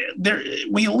yeah,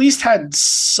 we at least had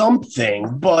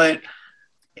something, but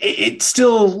it's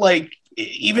still like.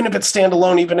 Even if it's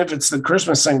standalone, even if it's the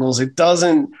Christmas singles, it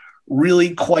doesn't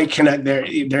really quite connect. There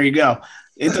you go.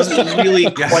 It doesn't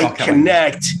really quite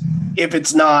connect if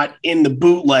it's not in the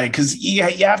bootleg. Because you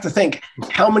have to think,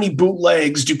 how many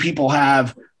bootlegs do people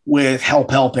have with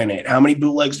Help in it? How many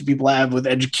bootlegs do people have with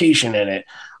Education in it?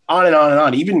 On and on and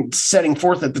on. Even Setting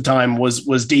Forth at the time was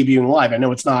debuting live. I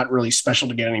know it's not really special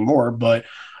to get anymore, but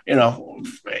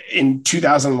in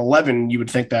 2011, you would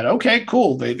think that, okay,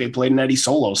 cool. They played an Eddie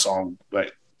Solo song,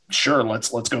 but sure, let's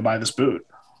go buy this boot.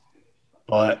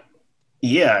 But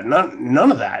yeah,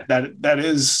 none of that. That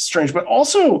is strange. But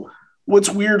also what's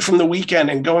weird from the weekend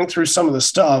and going through some of the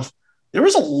stuff, there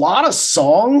was a lot of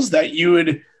songs that you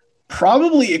would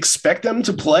probably expect them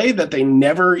to play that they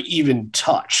never even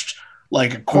touched,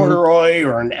 like a Corduroy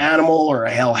or an Animal or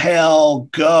a Hell,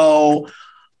 Go.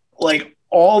 Like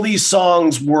all these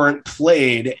songs weren't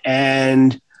played.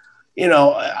 And,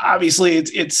 obviously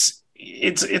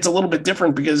it's a little bit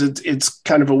different because it's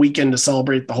kind of a weekend to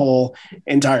celebrate the whole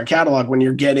entire catalog. When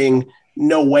you're getting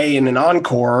No Way in an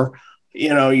encore,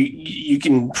 you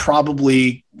can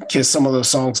probably kiss some of those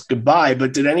songs goodbye.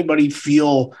 But did anybody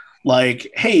feel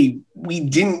like, hey, we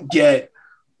didn't get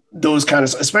those kind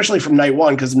of, especially from night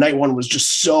one, because night one was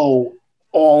just so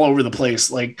all over the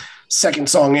place. Like second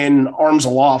song in, Arms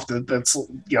Aloft, that's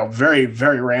very,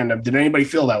 very random. Did anybody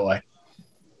feel that way?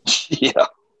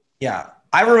 Yeah.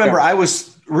 I remember I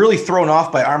was really thrown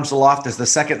off by Arms Aloft as the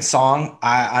second song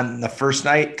on the first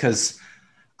night, because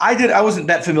I wasn't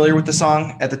that familiar with the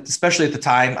song especially at the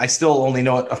time. I still only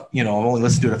know it, I've only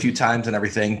listened to it a few times and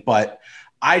everything, but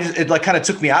it like kind of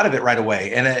took me out of it right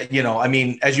away. And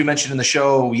as you mentioned in the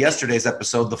show, yesterday's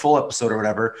episode, the full episode or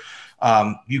whatever,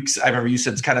 I remember you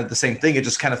said it's kind of the same thing. It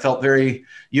just kind of felt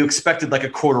you expected like a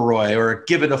Corduroy or a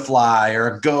Give It a Fly or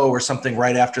a Go or something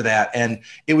right after that. And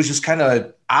it was just kind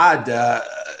of odd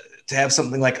to have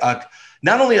something like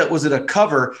not only was it a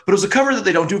cover, but it was a cover that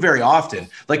they don't do very often.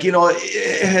 Like,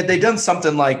 had they done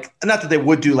something like, not that they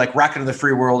would do like Rockin' in the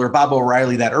Free World or Bob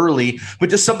O'Reilly that early, but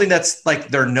just something that's like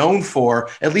they're known for,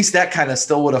 at least that kind of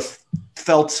still would have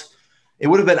felt, it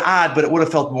would have been odd, but it would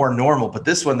have felt more normal. But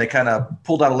this one, they kind of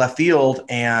pulled out of left field.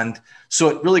 And so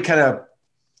it really kind of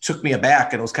took me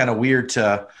aback, and it was kind of weird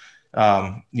to,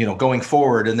 going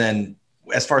forward. And then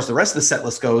as far as the rest of the set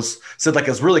list goes, said like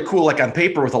it was really cool, like on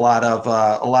paper with a lot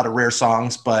of rare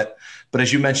songs, but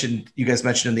as you guys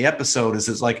mentioned in the episode,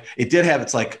 is like it did have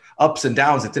its like ups and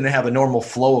downs. It didn't have a normal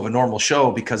flow of a normal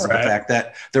show because of the fact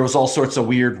that there was all sorts of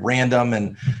weird, random,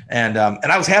 and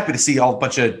I was happy to see a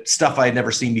bunch of stuff I had never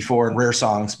seen before and rare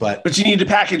songs, but you need to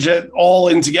package it all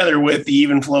in together with the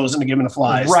even flows and the given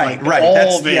flies, right?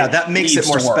 That makes it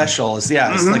more special. It's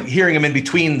like hearing them in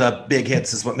between the big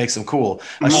hits is what makes them cool.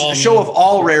 A show of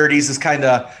all rarities is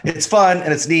it's fun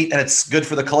and it's neat and it's good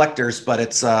for the collectors, but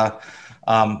it's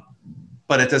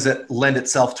but it doesn't lend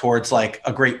itself towards like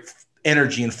a great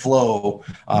energy and flow.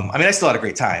 I still had a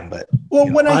great time, but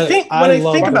when I think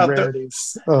about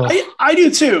rarities, I do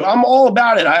too. I'm all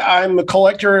about it. I'm a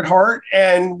collector at heart.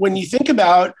 And when you think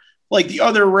about like the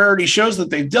other rarity shows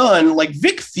that they've done, like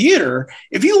Vic Theater,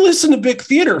 if you listen to Vic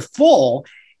Theater full,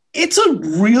 it's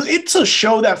a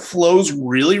show that flows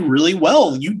really, really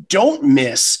well. You don't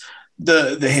miss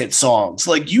the hit songs.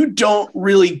 Like you don't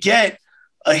really get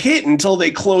a hit until they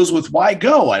close with Why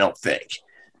Go, I don't think.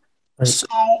 Right. So,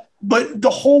 but the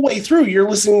whole way through, you're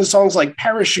listening to songs like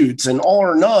Parachutes and All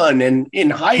or None and In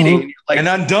Hiding. And,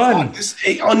 and Undone.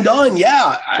 Undone,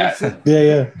 yeah.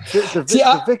 Yeah.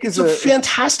 The Vic is a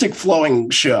fantastic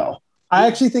flowing show. I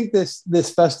actually think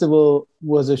this festival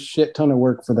was a shit ton of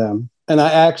work for them. And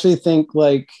I actually think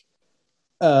like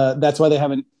that's why they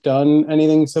haven't done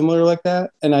anything similar like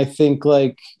that. And I think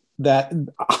like that,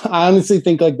 I honestly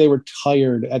think like they were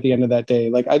tired at the end of that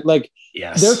day.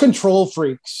 They're control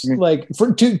freaks, like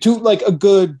to like a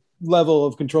good level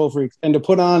of control freaks, and to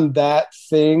put on that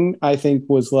thing, I think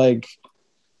was like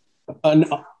a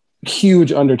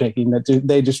huge undertaking that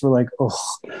they just were like, oh,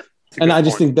 and I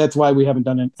just think that's why we haven't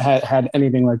done it, had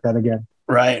anything like that again.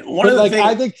 Right.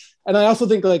 I think, and I also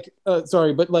think like,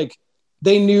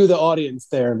 they knew the audience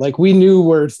there. Like we knew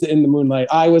Words in the Moonlight.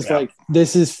 I was like,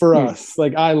 this is for us.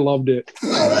 Like I loved it.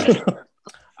 Right.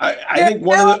 I think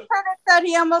one of the said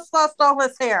he almost lost all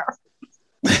his hair.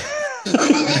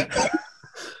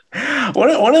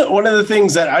 One of the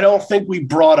things that I don't think we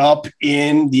brought up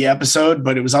in the episode,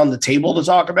 but it was on the table to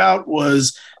talk about,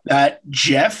 was that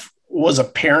Jeff was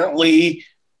apparently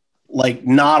like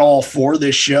not all for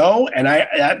this show, and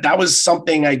that was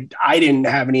something I didn't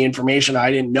have any information,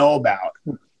 I didn't know about.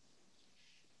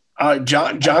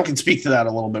 John can speak to that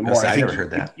a little bit more. I never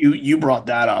heard that. You brought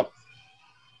that up.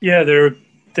 Yeah, they're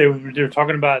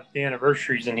talking about the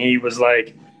anniversaries, and he was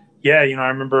like, "Yeah, I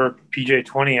remember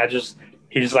PJ20. I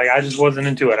just wasn't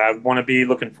into it. I want to be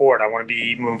looking forward. I want to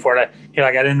be moving forward.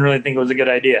 I didn't really think it was a good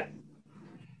idea."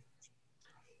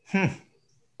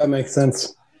 That makes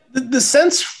sense. The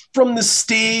sense from the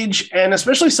stage, and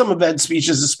especially some of Ed's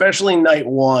speeches, especially night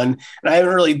one, and I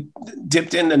haven't really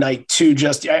dipped into night two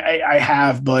just, I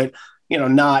have, but,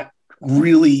 not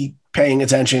really paying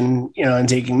attention, and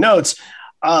taking notes.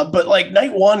 But like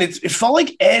night one, it felt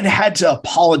like Ed had to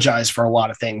apologize for a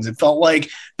lot of things. It felt like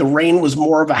the rain was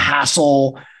more of a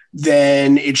hassle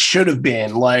than it should have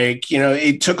been. Like,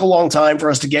 it took a long time for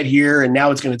us to get here, and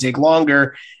now it's going to take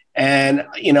longer. And,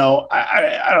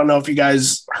 I don't know if you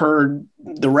guys heard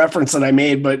the reference that I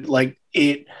made, but like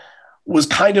it was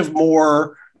kind of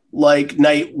more like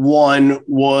night one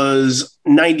was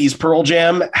 90s Pearl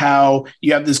Jam, how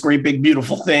you have this great big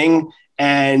beautiful thing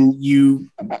and you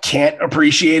can't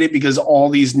appreciate it because all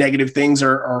these negative things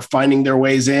are finding their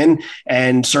ways in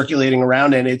and circulating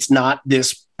around, and it's not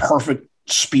this perfect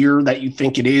sphere that you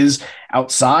think it is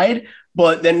outside.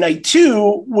 But then night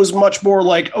two was much more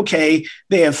like, okay,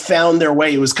 they have found their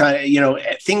way. It was kind of,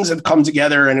 things have come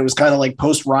together, and it was kind of like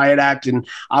post Riot Act and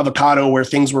Avocado where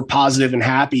things were positive and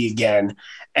happy again.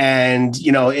 And,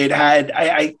 it had,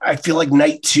 I feel like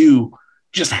night two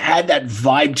just had that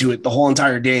vibe to it the whole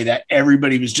entire day, that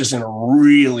everybody was just in a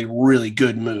really, really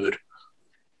good mood.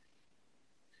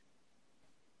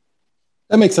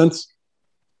 That makes sense.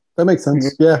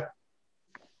 Yeah.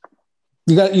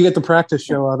 You get the practice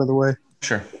show out of the way.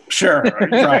 Sure.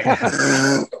 Right.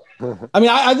 I mean,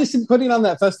 I just think putting on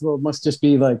that festival must just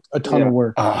be like a ton of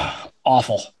work.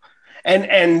 Awful.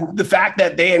 And the fact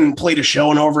that they hadn't played a show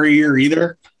in over a year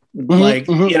either.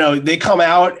 They come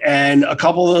out and a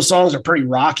couple of those songs are pretty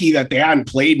rocky that they hadn't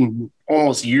played in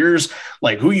almost years.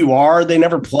 Like Who You Are, they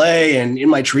never play. And In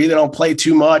My Tree, they don't play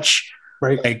too much.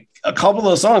 Right. Like a couple of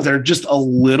those songs, they're a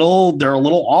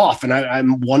little off. And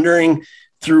I'm wondering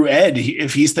through Ed,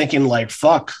 if he's thinking like,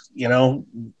 fuck,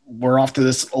 we're off to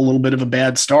this a little bit of a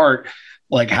bad start.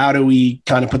 Like, how do we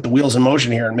kind of put the wheels in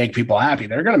motion here and make people happy?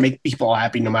 They're going to make people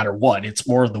happy no matter what. It's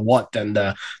more the what than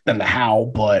the how.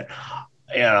 But,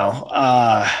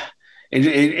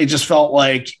 it just felt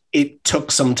like it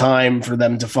took some time for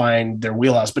them to find their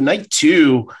wheelhouse. But night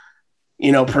two,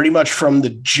 pretty much from the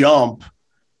jump,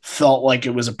 felt like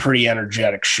it was a pretty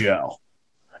energetic show.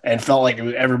 And felt like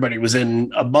everybody was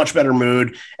in a much better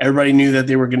mood. Everybody knew that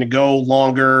they were going to go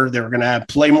longer. They were going to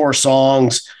play more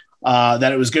songs,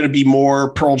 that it was going to be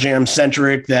more Pearl Jam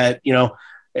centric, that,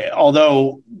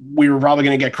 although we were probably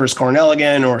going to get Chris Cornell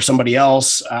again or somebody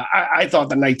else, I thought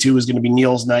that night two was going to be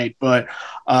Neil's night, but,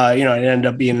 it ended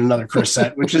up being another Chris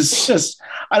set, which is just,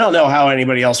 I don't know how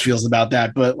anybody else feels about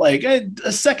that, but like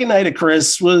a second night of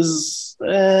Chris was, we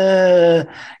had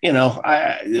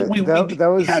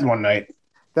one night.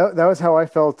 That was how I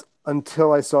felt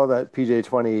until I saw that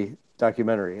PJ20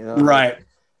 documentary. Right.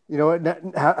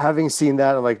 Having seen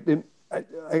that,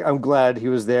 I'm glad he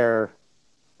was there.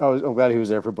 I'm glad he was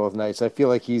there for both nights. I feel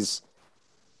like he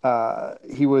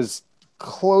was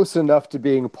close enough to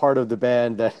being part of the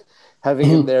band that having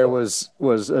him there was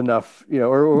enough,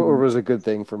 or was a good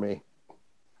thing for me.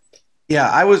 Yeah,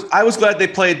 I was glad they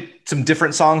played some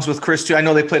different songs with Chris too. I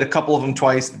know they played a couple of them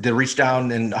twice, the Reach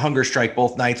Down and Hunger Strike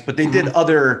both nights, but they did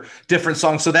other different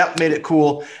songs, so that made it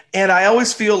cool. And I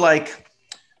always feel like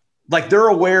they're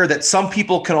aware that some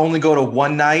people can only go to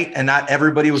one night and not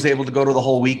everybody was able to go to the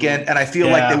whole weekend. And I feel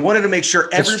like they wanted to make sure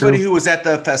everybody who was at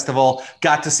the festival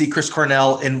got to see Chris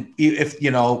Cornell, and if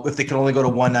they can only go to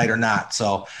one night or not.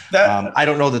 So I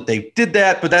don't know that they did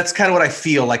that, but that's kind of what I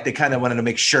feel like. They kind of wanted to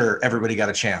make sure everybody got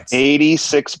a chance.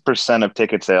 86% of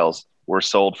ticket sales were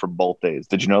sold for both days.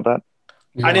 Did you know that?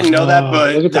 I didn't know that,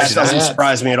 but that doesn't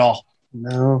surprise me at all.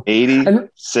 No,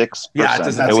 86%. Yeah,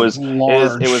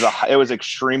 it was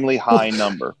extremely high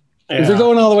number. If you're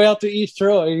going all the way out to East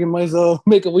Troy, you might as well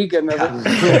make a weekend of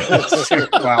it.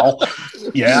 Wow.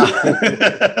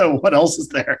 Yeah. What else is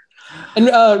there?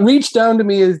 And Reach Down to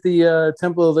Me is the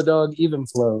Temple of the Dog Even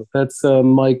Flow. That's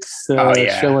Mike's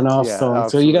showing off song. Absolutely.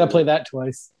 So you got to play that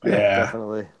twice. Yeah,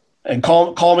 definitely. And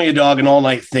Call Me a Dog and All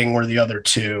Night Thing were the other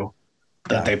two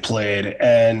that they played.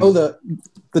 And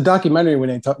the documentary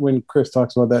when Chris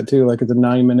talks about that too, like it's a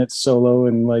 9 minute solo,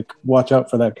 and like watch out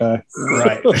for that guy.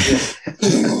 Right.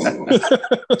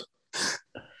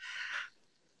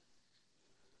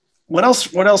 What else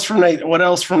from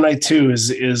night two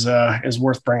is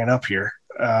worth bringing up here?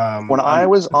 When I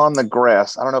was on the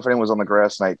grass, I don't know if anyone was on the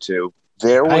grass night too.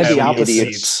 There was some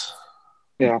idiots.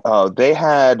 Yeah.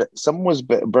 Someone was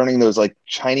burning those like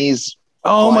Chinese.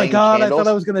 Oh my God! Candles. I thought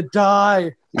I was gonna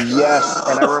die. Yes,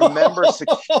 and I remember I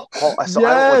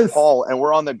went with Paul, and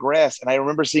we're on the grass, and I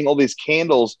remember seeing all these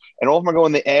candles, and all of them are going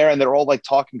in the air, and they're all like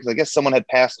talking because I guess someone had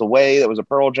passed away that was a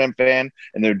Pearl Jam fan,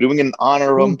 and they're doing it in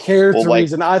honor of him. Who cares the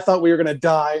reason? I thought we were gonna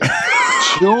die.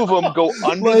 two of them go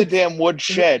under the damn wood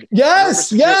shed.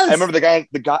 Yes. I remember the guy.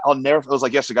 I'll never. It was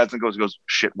like, yes, the guy goes,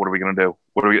 shit. What are we gonna do?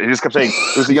 He just kept saying,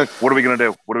 what are we gonna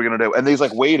do? What are we gonna do? And he's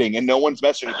like waiting, and no one's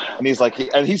messaging. And he's like,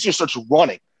 he just starts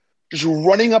running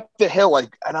up the hill.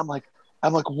 Like, and I'm like,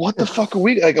 what the fuck are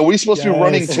we? Like, are we supposed to be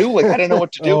running too? Like, I don't know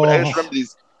what to do. But I just remember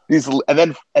these,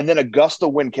 and then a gust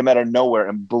of wind came out of nowhere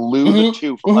and blew the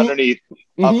two from underneath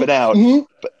up and out.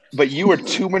 But you were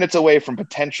 2 minutes away from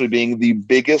potentially being the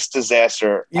biggest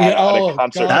disaster at a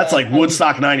concert. God. That's like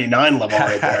Woodstock '99 level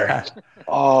right there.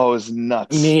 Oh, it was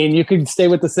nuts. I mean, you could stay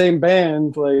with the same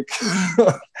band. Like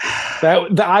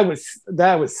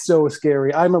that was so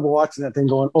scary. I remember watching that thing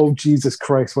going, oh, Jesus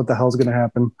Christ, what the hell's going to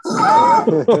happen?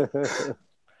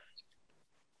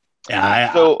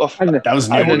 That was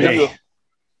new to me.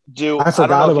 I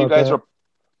forgot about that.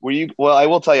 Were you? Well, I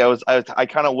will tell you, I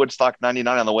kind of Woodstock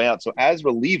 '99 on the way out. So as we're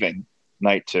leaving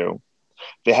night 2,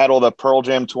 they had all the Pearl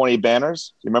Jam 20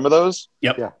 banners. You remember those?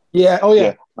 Yep. Yeah. Oh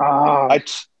yeah.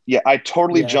 I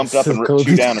totally jumped up and ripped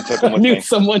 2 down and took them with me.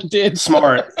 Someone did.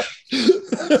 Smart.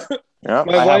 Yeah.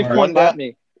 My wife won't let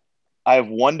me. I have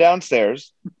one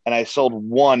downstairs, and I sold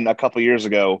one a couple years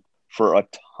ago for a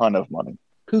ton of money.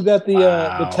 Who got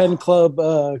the 10 Club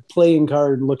playing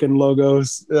card looking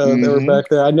logos? They were back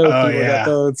there. I know people got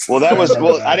those. Well,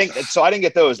 I didn't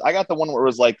get those. I got the one where it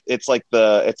was like it's got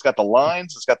the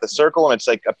lines, it's got the circle, and it's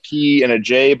like a P and a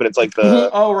J, but it's like the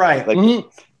oh right, like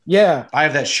yeah. I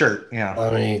have that shirt. Yeah.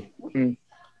 Let me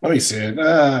see it.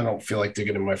 I don't feel like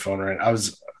digging in my phone right.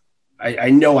 I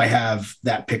know I have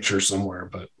that picture somewhere,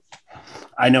 but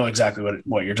I know exactly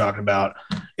what you're talking about.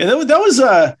 Yeah,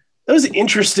 that was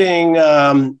interesting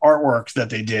artwork that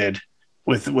they did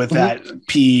with that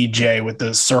PJ with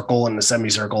the circle and the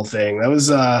semicircle thing. That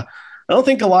was I don't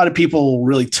think a lot of people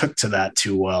really took to that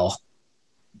too well.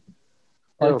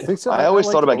 I don't think so. I always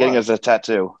thought about getting it as a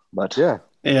tattoo, but yeah.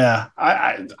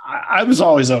 I was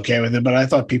always okay with it, but I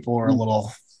thought people were a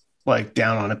little like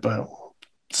down on it, but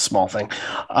small thing.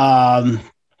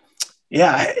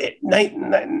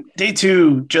 Day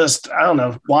 2, just I don't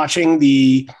know, watching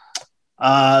the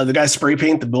guys spray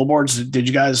paint the billboards. Did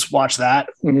you guys watch that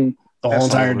the whole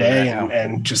entire day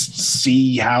and just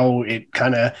see how it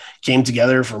kind of came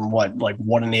together from like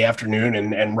 1 PM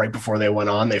and right before they went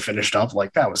on, they finished up?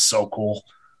 Like, that was so cool.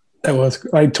 I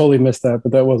totally missed that,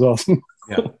 but that was awesome.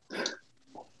 Yeah.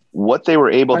 What they were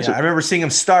able to, I remember seeing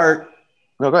them start.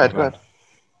 No, go ahead.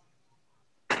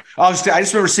 I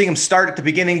just remember seeing him start at the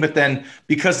beginning, but then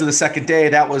because of the second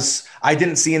day, I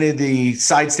didn't see any of the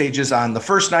side stages on the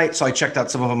first night, so I checked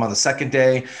out some of them on the second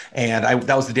day, and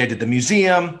that was the day I did the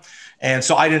museum, and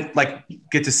so I didn't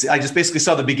get to see. I just basically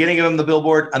saw the beginning of them, the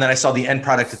billboard, and then I saw the end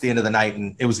product at the end of the night,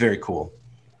 and it was very cool.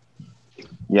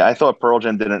 Yeah, I thought Pearl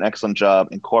Jam did an excellent job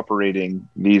incorporating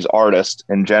these artists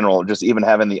in general, just even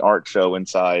having the art show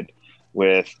inside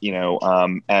with,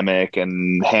 Emick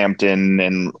and Hampton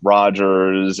and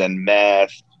Rogers and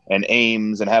Meth and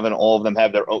Ames, and having all of them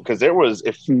have their own, because there was,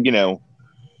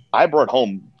 I brought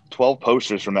home 12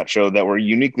 posters from that show that were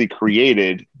uniquely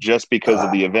created just because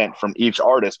of the event from each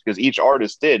artist, because each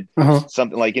artist did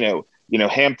something like,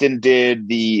 Hampton did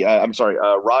the,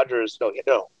 Rogers, who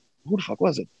the fuck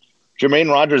was it?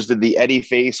 Jermaine Rogers did the Eddie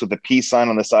face with the peace sign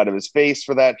on the side of his face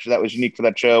for that. That was unique for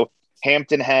that show.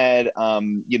 Hampton had,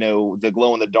 the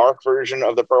glow in the dark version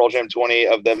of the Pearl Jam 20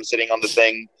 of them sitting on the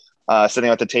thing, sitting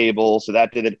at the table. So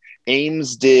that did it.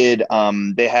 Ames did,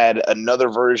 they had another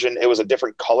version. It was a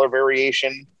different color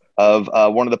variation of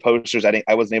one of the posters. I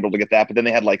wasn't able to get that, but then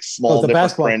they had like small different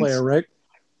basketball prints. player, right?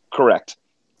 Correct.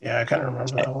 Yeah, I kind of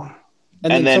remember that one.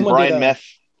 And then Brian Meth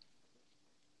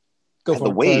had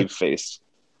the wave face.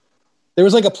 There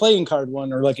was like a playing card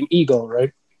one or like an eagle,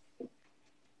 right?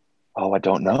 Oh, I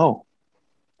don't know.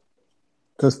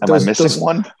 Am I missing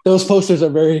one? Those posters are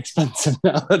very expensive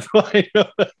now. That's why I know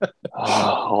that.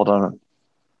 Hold on.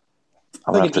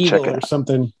 I'm like an eagle or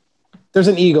something. There's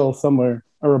an eagle somewhere,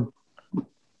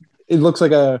 it looks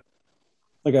like a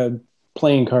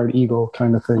playing card eagle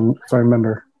kind of thing, if I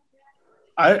remember.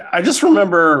 I just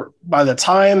remember by the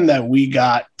time that we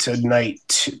got to night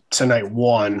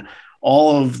 1,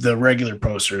 all of the regular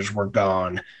posters were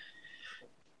gone.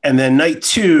 And then night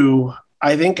 2,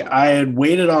 I think I had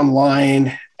waited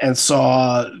online and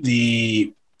saw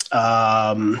the,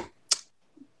 not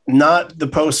the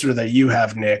poster that you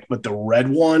have, Nick, but the red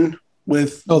one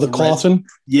with the Clawson.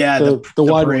 Yeah. The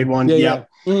wide parade one. Yeah. Yep.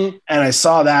 Yeah. Mm-hmm. And I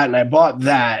saw that and I bought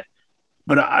that,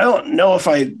 but I don't know if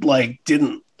I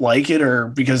didn't like it, or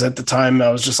because at the time I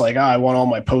was just like, I want all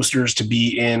my posters to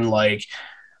be in like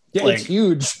Yeah, Like, it's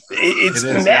huge. It's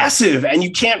It is, massive, and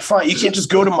you can't just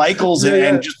go to Michael's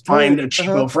and just find a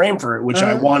cheapo frame for it, which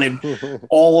I wanted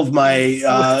all of my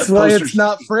That's why posters. it's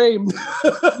not framed.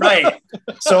 Right.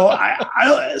 So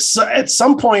so at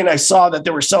some point I saw that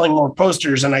they were selling more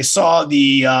posters, and I saw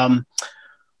the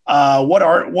what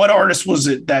artist was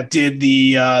it that did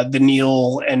the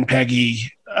Neil and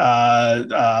Peggy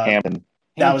Hampton.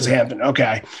 That was Hampton.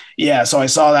 Okay. Yeah. So I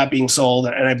saw that being sold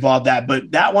and I bought that.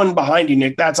 But that one behind you,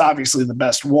 Nick, that's obviously the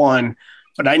best one.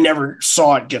 But I never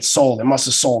saw it get sold. It must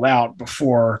have sold out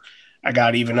before I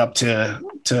got even up to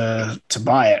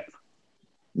buy it.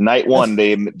 Night one,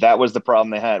 that was the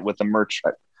problem they had with the merch,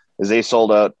 is they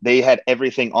sold out. They had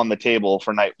everything on the table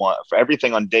for night one, for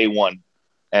everything on day one,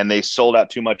 and they sold out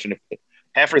too much. And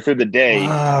halfway through the day,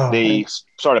 they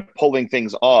started pulling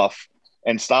things off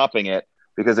and stopping it.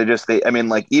 Because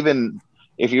even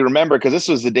if you remember, because this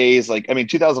was the days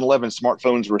 2011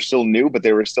 smartphones were still new, but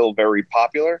they were still very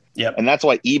popular. Yep. And that's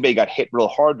why eBay got hit real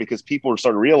hard, because people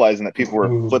started realizing that people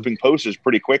were flipping posters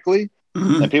pretty quickly,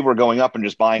 and people were going up and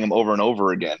just buying them over and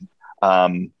over again.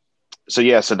 So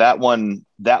that one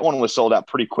was sold out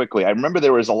pretty quickly. I remember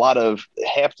there was a lot of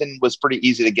Hampton was pretty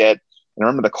easy to get. And I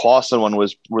remember the Clausen one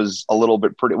was a little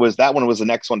bit that one was the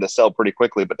next one to sell pretty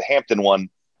quickly, but the Hampton one,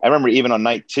 I remember even on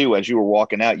night 2, as you were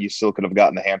walking out, you still could have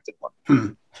gotten the Hampton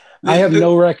one. I have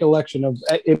no recollection of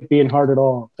it being hard at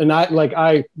all. And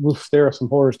there are some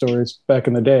horror stories back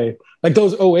in the day, like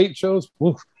those 08 shows.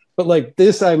 But like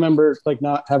this, I remember like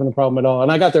not having a problem at all.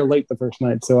 And I got there late the first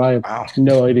night, so I have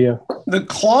no idea. The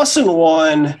Clausen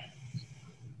one,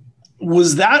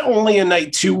 was that only a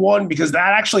night 2 one? Because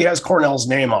that actually has Cornell's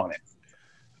name on it.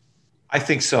 I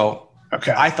think so.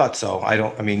 Okay. I thought so.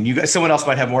 You guys, someone else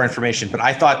might have more information, but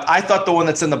I thought the one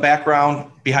that's in the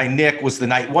background behind Nick was the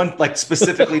night 1, like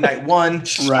specifically night 1.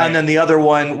 Right. And then the other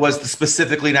one was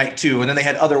specifically night 2. And then they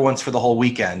had other ones for the whole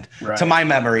weekend, to my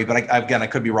memory. But I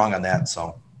could be wrong on that.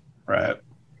 So, right.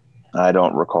 I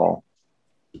don't recall.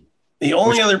 The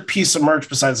only other piece of merch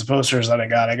besides the posters that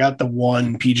I got the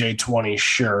one PJ20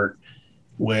 shirt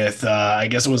with, I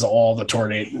guess it was all the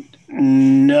Tornado.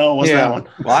 No, it wasn't that one.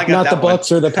 Well, I got not that the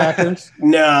Bucks or the Packers.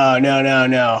 No.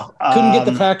 Couldn't get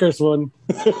the Packers one.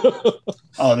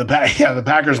 The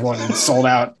Packers one sold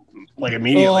out like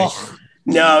immediately. Oh.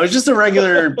 No, it was just a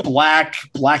regular black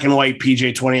and white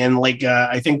PJ20, and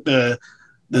I think the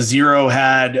 0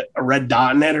 had a red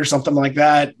dot in it or something like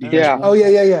that. Yeah. Oh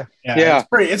yeah. Yeah.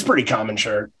 It's pretty common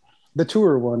shirt. The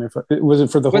tour one, was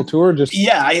it for the whole tour?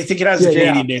 I think it has the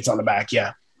Canadian dates on the back.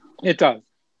 Yeah, it does.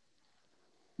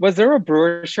 Was there a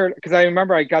Brewer shirt? Because I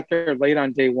remember I got there late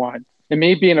on day 1. And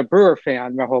me being a Brewer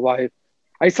fan my whole life,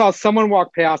 I saw someone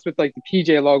walk past with like the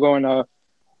PJ logo and the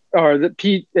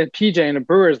PJ and a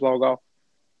Brewers logo,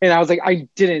 and I was like, I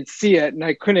didn't see it, and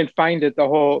I couldn't find it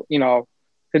the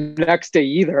next day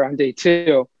either on day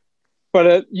 2.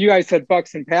 But you guys said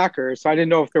Bucks and Packers, so I didn't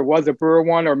know if there was a Brewer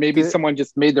one or maybe someone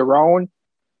just made their own.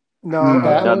 No,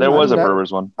 there was a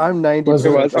Brewers one. I'm 90. Was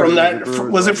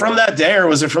it from that day, or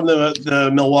was it from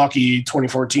the Milwaukee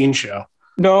 2014 show?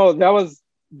 No, that was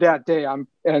that day.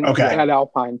 At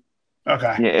Alpine.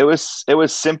 Okay. Yeah, it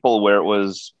was simple, where it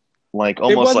was like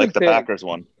almost like the Packers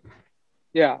one.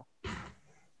 Yeah.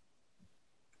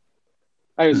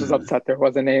 I was just upset there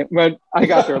wasn't a, but I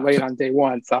got there late on day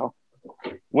 1. So,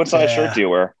 what size shirt do you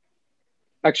wear?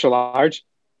 Extra large.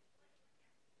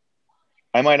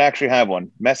 I might actually have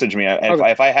one. Message me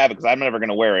if I have it, because I'm never going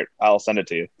to wear it. I'll send it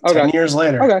to you. 10 years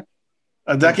later. Okay.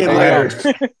 A decade later.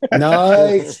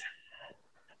 Nice.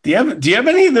 Do you have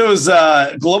any of those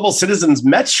Global Citizens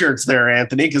Mets shirts there,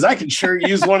 Anthony? Because I could sure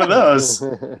use one of those.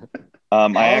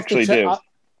 I actually do.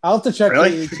 I'll have to check for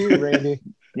you too, Randy.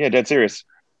 Yeah, dead serious.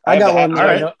 I got one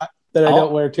that I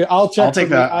don't wear too. I'll check. I'll take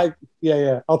that. I'll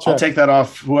check. I'll take that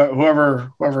off.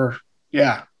 Whoever.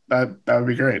 Yeah, that would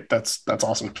be great. That's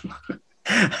awesome.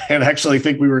 I actually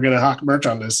think we were going to hawk merch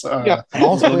on this. We'll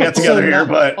get together here,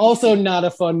 but also not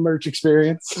a fun merch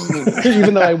experience,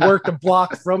 even though I worked a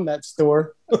block from that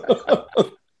store.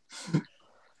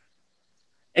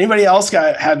 Anybody else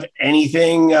have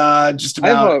anything just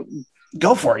about?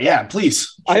 Go for it. Yeah,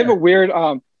 please. I have a weird.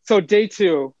 So day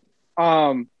 2,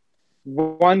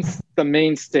 once the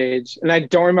main stage, and I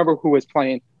don't remember who was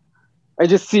playing. I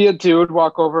just see a dude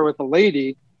walk over with a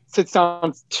lady, sits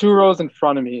down 2 rows in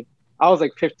front of me. I was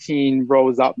like 15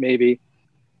 rows up maybe.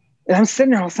 And I'm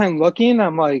sitting there all the time looking.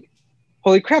 I'm like,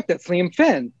 holy crap, that's Liam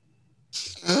Finn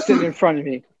sitting in front of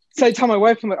me. So I tell my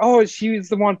wife, I'm like, oh, she was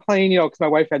the one playing, because my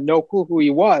wife had no clue who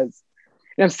he was.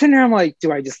 And I'm sitting there, I'm like,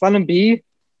 do I just let him be?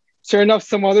 Sure enough,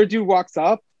 some other dude walks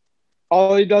up.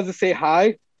 All he does is say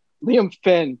hi. Liam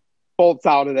Finn bolts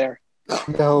out of there.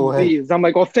 No way. Please. I'm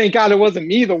like, well, thank God it wasn't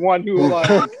me, the one who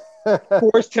like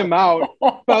forced him out.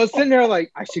 But I was sitting there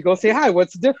like, I should go say hi.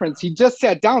 What's the difference? He just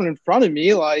sat down in front of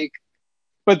me, like.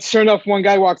 But sure enough, one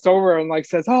guy walks over and like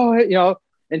says, "Oh, you know,"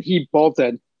 and he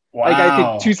bolted. Wow. Like I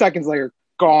think 2 seconds later,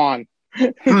 gone.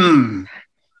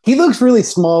 He looks really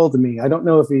small to me. I don't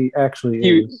know if he actually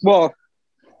is. Well,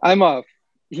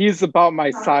 he's about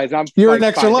my size. You're like an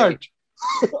extra 5'8". large.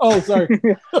 Oh, sorry.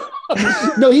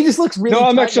 No, he just looks really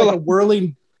I'm tight, extra like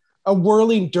a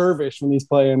whirling dervish when he's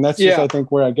playing. That's just, I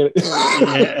think, where I get it.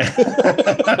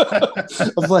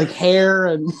 Of like hair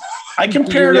and. I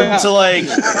compared him to like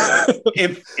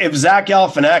if Zach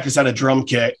Galifianakis had a drum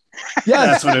kit. Yes,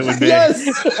 that's what it would be.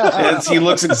 Yes. He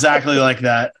looks exactly like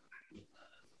that.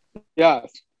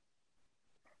 Yes.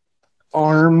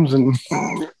 Arms and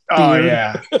oh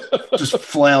yeah, just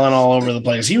flailing all over the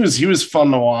place. He was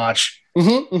fun to watch.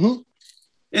 Mm-hmm, mm-hmm.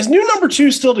 Is new number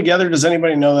 2 still together? Does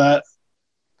anybody know that?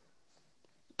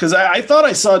 Because I thought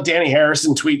I saw Danny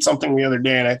Harrison tweet something the other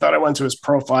day, and I thought I went to his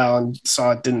profile and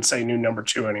saw it didn't say new number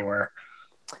 2 anywhere.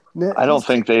 I don't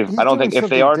think if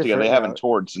they are together, they haven't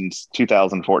toured since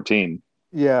 2014.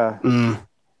 Yeah. Ooh,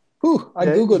 I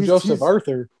googled Joseph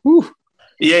Arthur. Ooh.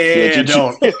 Yeah,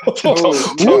 don't. Don't.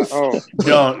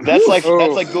 That's like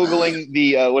Googling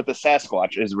the what the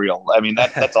Sasquatch is real. I mean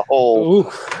that's a whole.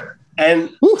 Ooh.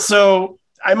 And so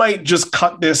I might just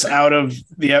cut this out of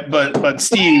the but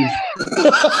Steve,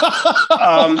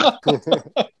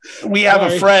 we have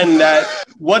a friend that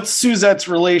what's Suzette's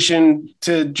relation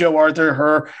to Joe Arthur?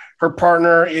 Her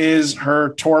partner is her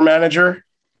tour manager.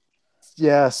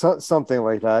 Yeah, something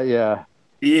like that. Yeah.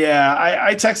 Yeah,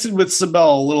 I texted with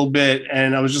Sibel a little bit,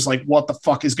 and I was just like, "What the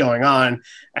fuck is going on?"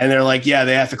 And they're like, "Yeah,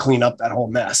 they have to clean up that whole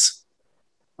mess."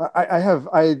 I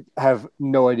have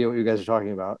no idea what you guys are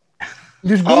talking about.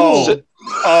 Just Google. You just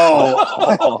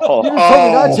told me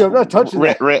not to. I'm not touching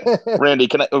that. Randy,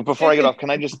 before I get off,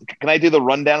 can I do the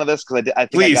rundown of this because I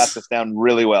think I got this down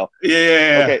really well.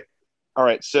 Yeah. Okay. All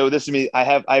right. So this is me.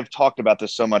 I've talked about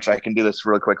this so much. I can do this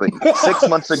really quickly. 6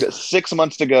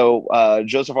 months ago,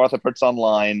 Joseph Arthur puts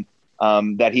online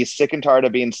that he's sick and tired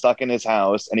of being stuck in his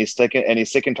house, and he's sick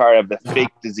and tired of the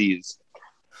fake disease.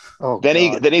 Oh,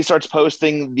 then he starts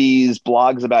posting these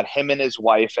blogs about him and his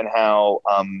wife and how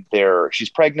she's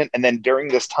pregnant. And then during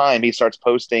this time, he starts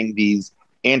posting these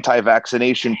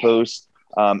anti-vaccination posts,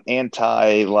 these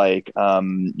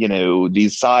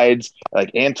sides,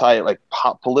 like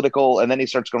political. And then he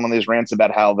starts going on these rants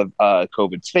about how the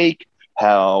COVID's fake,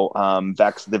 how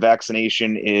the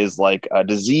vaccination is like a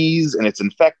disease and it's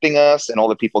infecting us and all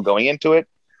the people going into it.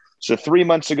 So 3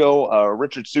 months ago,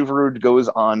 Richard Suverud goes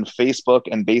on Facebook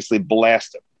and basically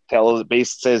blasts him.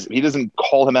 Says he doesn't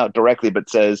call him out directly,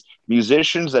 but says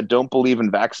musicians that don't believe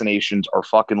in vaccinations are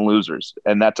fucking losers.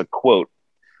 And that's a quote.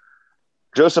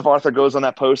 Joseph Arthur goes on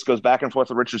that post, goes back and forth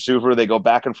with Richard Suverud. They go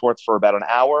back and forth for about an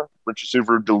hour. Richard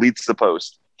Suverud deletes the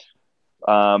post.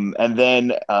 And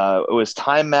then it was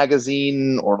Time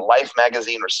Magazine or Life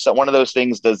Magazine or one of those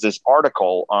things does this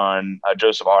article on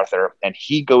Joseph Arthur, and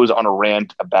he goes on a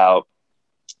rant about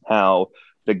how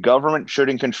the government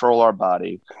shouldn't control our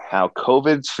body, how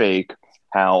COVID's fake,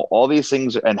 how all these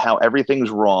things and how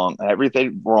everything's wrong.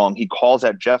 He calls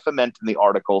out Jeff Ament in the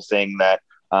article saying that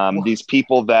these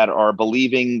people that are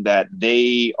believing that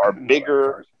they are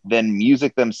bigger than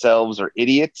music themselves are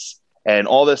idiots. And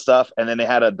all this stuff. And then they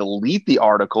had to delete the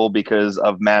article because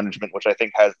of management, which I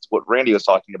think has what Randy was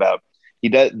talking about. He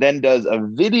then does a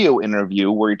video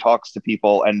interview where he talks to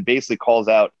people and basically calls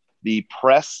out the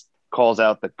press, calls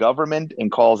out the government,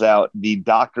 and calls out the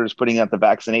doctors putting out the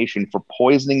vaccination for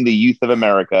poisoning the youth of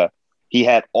America. He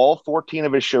had all 14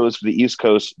 of his shows for the East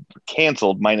Coast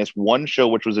canceled, minus one show,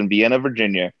 which was in Vienna,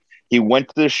 Virginia. He went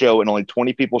to the show and only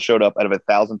 20 people showed up out of a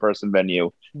 1,000-person venue.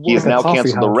 He has now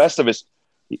canceled the rest of his...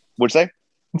 What'd you say?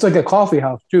 It's like a coffee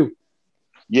house too.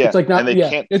 Yeah, it's like not.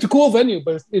 Yeah, it's a cool venue,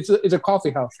 but it's a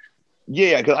coffee house.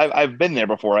 Yeah, because I've been there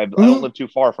before. I don't live too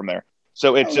far from there,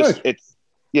 so it's it's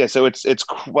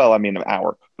well, I mean, an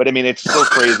hour, but I mean, it's so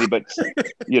crazy, but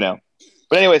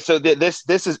But anyway, so this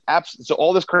is so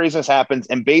all this craziness happens,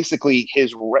 and basically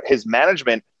his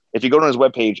management, if you go to his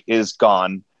webpage, is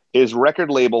gone. His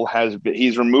record label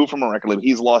he's removed from a record label.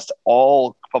 He's lost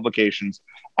all publications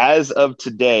as of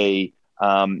today.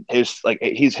 His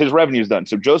revenue's done.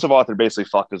 So Joseph Arthur basically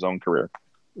fucked his own career.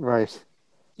 Right.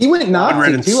 He went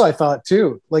Nazi too, I thought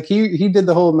too. Like he did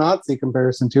the whole Nazi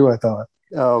comparison too, I thought.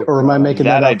 Oh, or am I making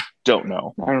that up? I don't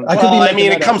know. I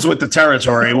mean, it comes with the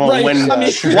territory. Well,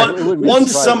 right.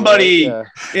 Once somebody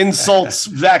insults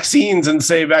vaccines and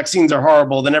say vaccines are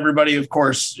horrible, then everybody, of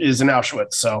course, is in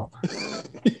Auschwitz. So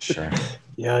Sure.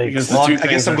 Because Well, the I two guess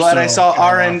things I'm are glad I so saw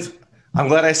cut RN. off. I'm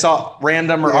glad I saw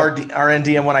Random or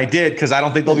RNDM when I did, because I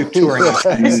don't think they'll be touring us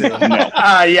soon.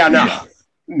 Yeah,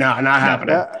 no, not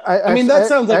happening. I mean, that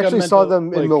sounds like I a actually saw mental,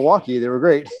 them in like- Milwaukee. They were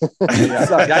great. Yeah,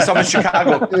 I saw them in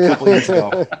Chicago a couple years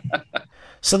ago.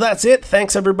 So that's it.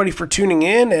 Thanks everybody for tuning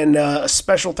in, and a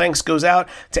special thanks goes out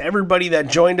to everybody that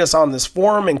joined us on this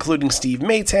forum, including Steve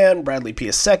Maitan, Bradley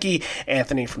Piasecki,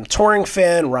 Anthony from Touring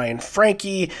Fan, Ryan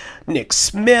Frankie, Nick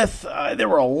Smith. There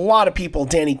were a lot of people.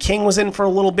 Danny King was in for a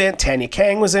little bit. Tanya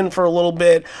Kang was in for a little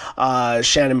bit.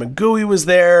 Shannon McGooey was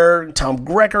there. Tom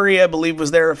Gregory, I believe, was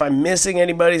there. If I'm missing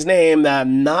anybody's name,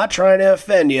 I'm not trying to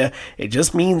offend you. It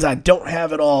just means I don't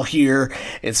have it all here.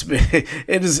 It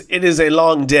is a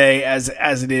long day as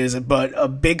it is, but a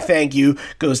big thank you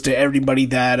goes to everybody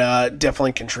that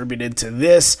definitely contributed to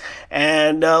this.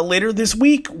 And later this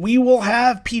week, we will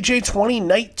have PJ20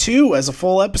 Night 2 as a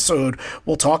full episode.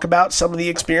 We'll talk about some of the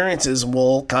experiences, and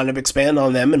we'll kind of expand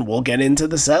on them, and we'll get into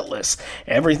the set list.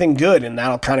 Everything good, and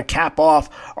that'll kind of cap off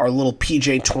our little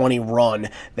PJ20 run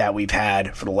that we've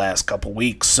had for the last couple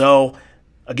weeks. So,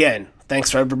 again,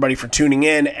 thanks for everybody for tuning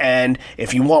in, and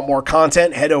if you want more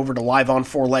content, head over to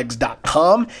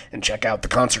liveonfourlegs.com and check out the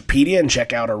Concertpedia and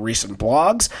check out our recent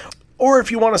blogs. Or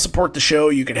if you want to support the show,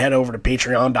 you can head over to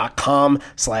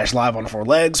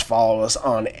patreon.com/liveonfourlegs. Follow us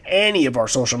on any of our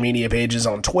social media pages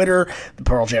on Twitter, the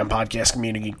Pearl Jam Podcast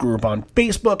Community Group on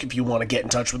Facebook. If you want to get in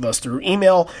touch with us through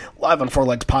email,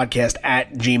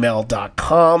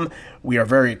 liveonfourlegspodcast@gmail.com. We are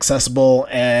very accessible,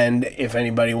 and if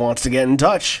anybody wants to get in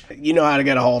touch, you know how to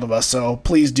get a hold of us, so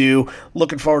please do.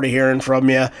 Looking forward to hearing from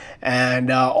you,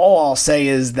 and all I'll say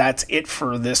is that's it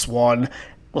for this one.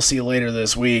 We'll see you later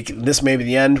this week. This may be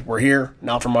the end. We're here,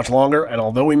 not for much longer, and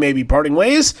although we may be parting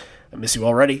ways, I miss you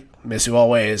already, miss you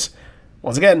always.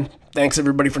 Once again, thanks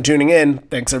everybody for tuning in.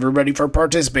 Thanks everybody for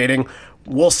participating.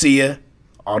 We'll see you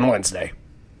on Wednesday.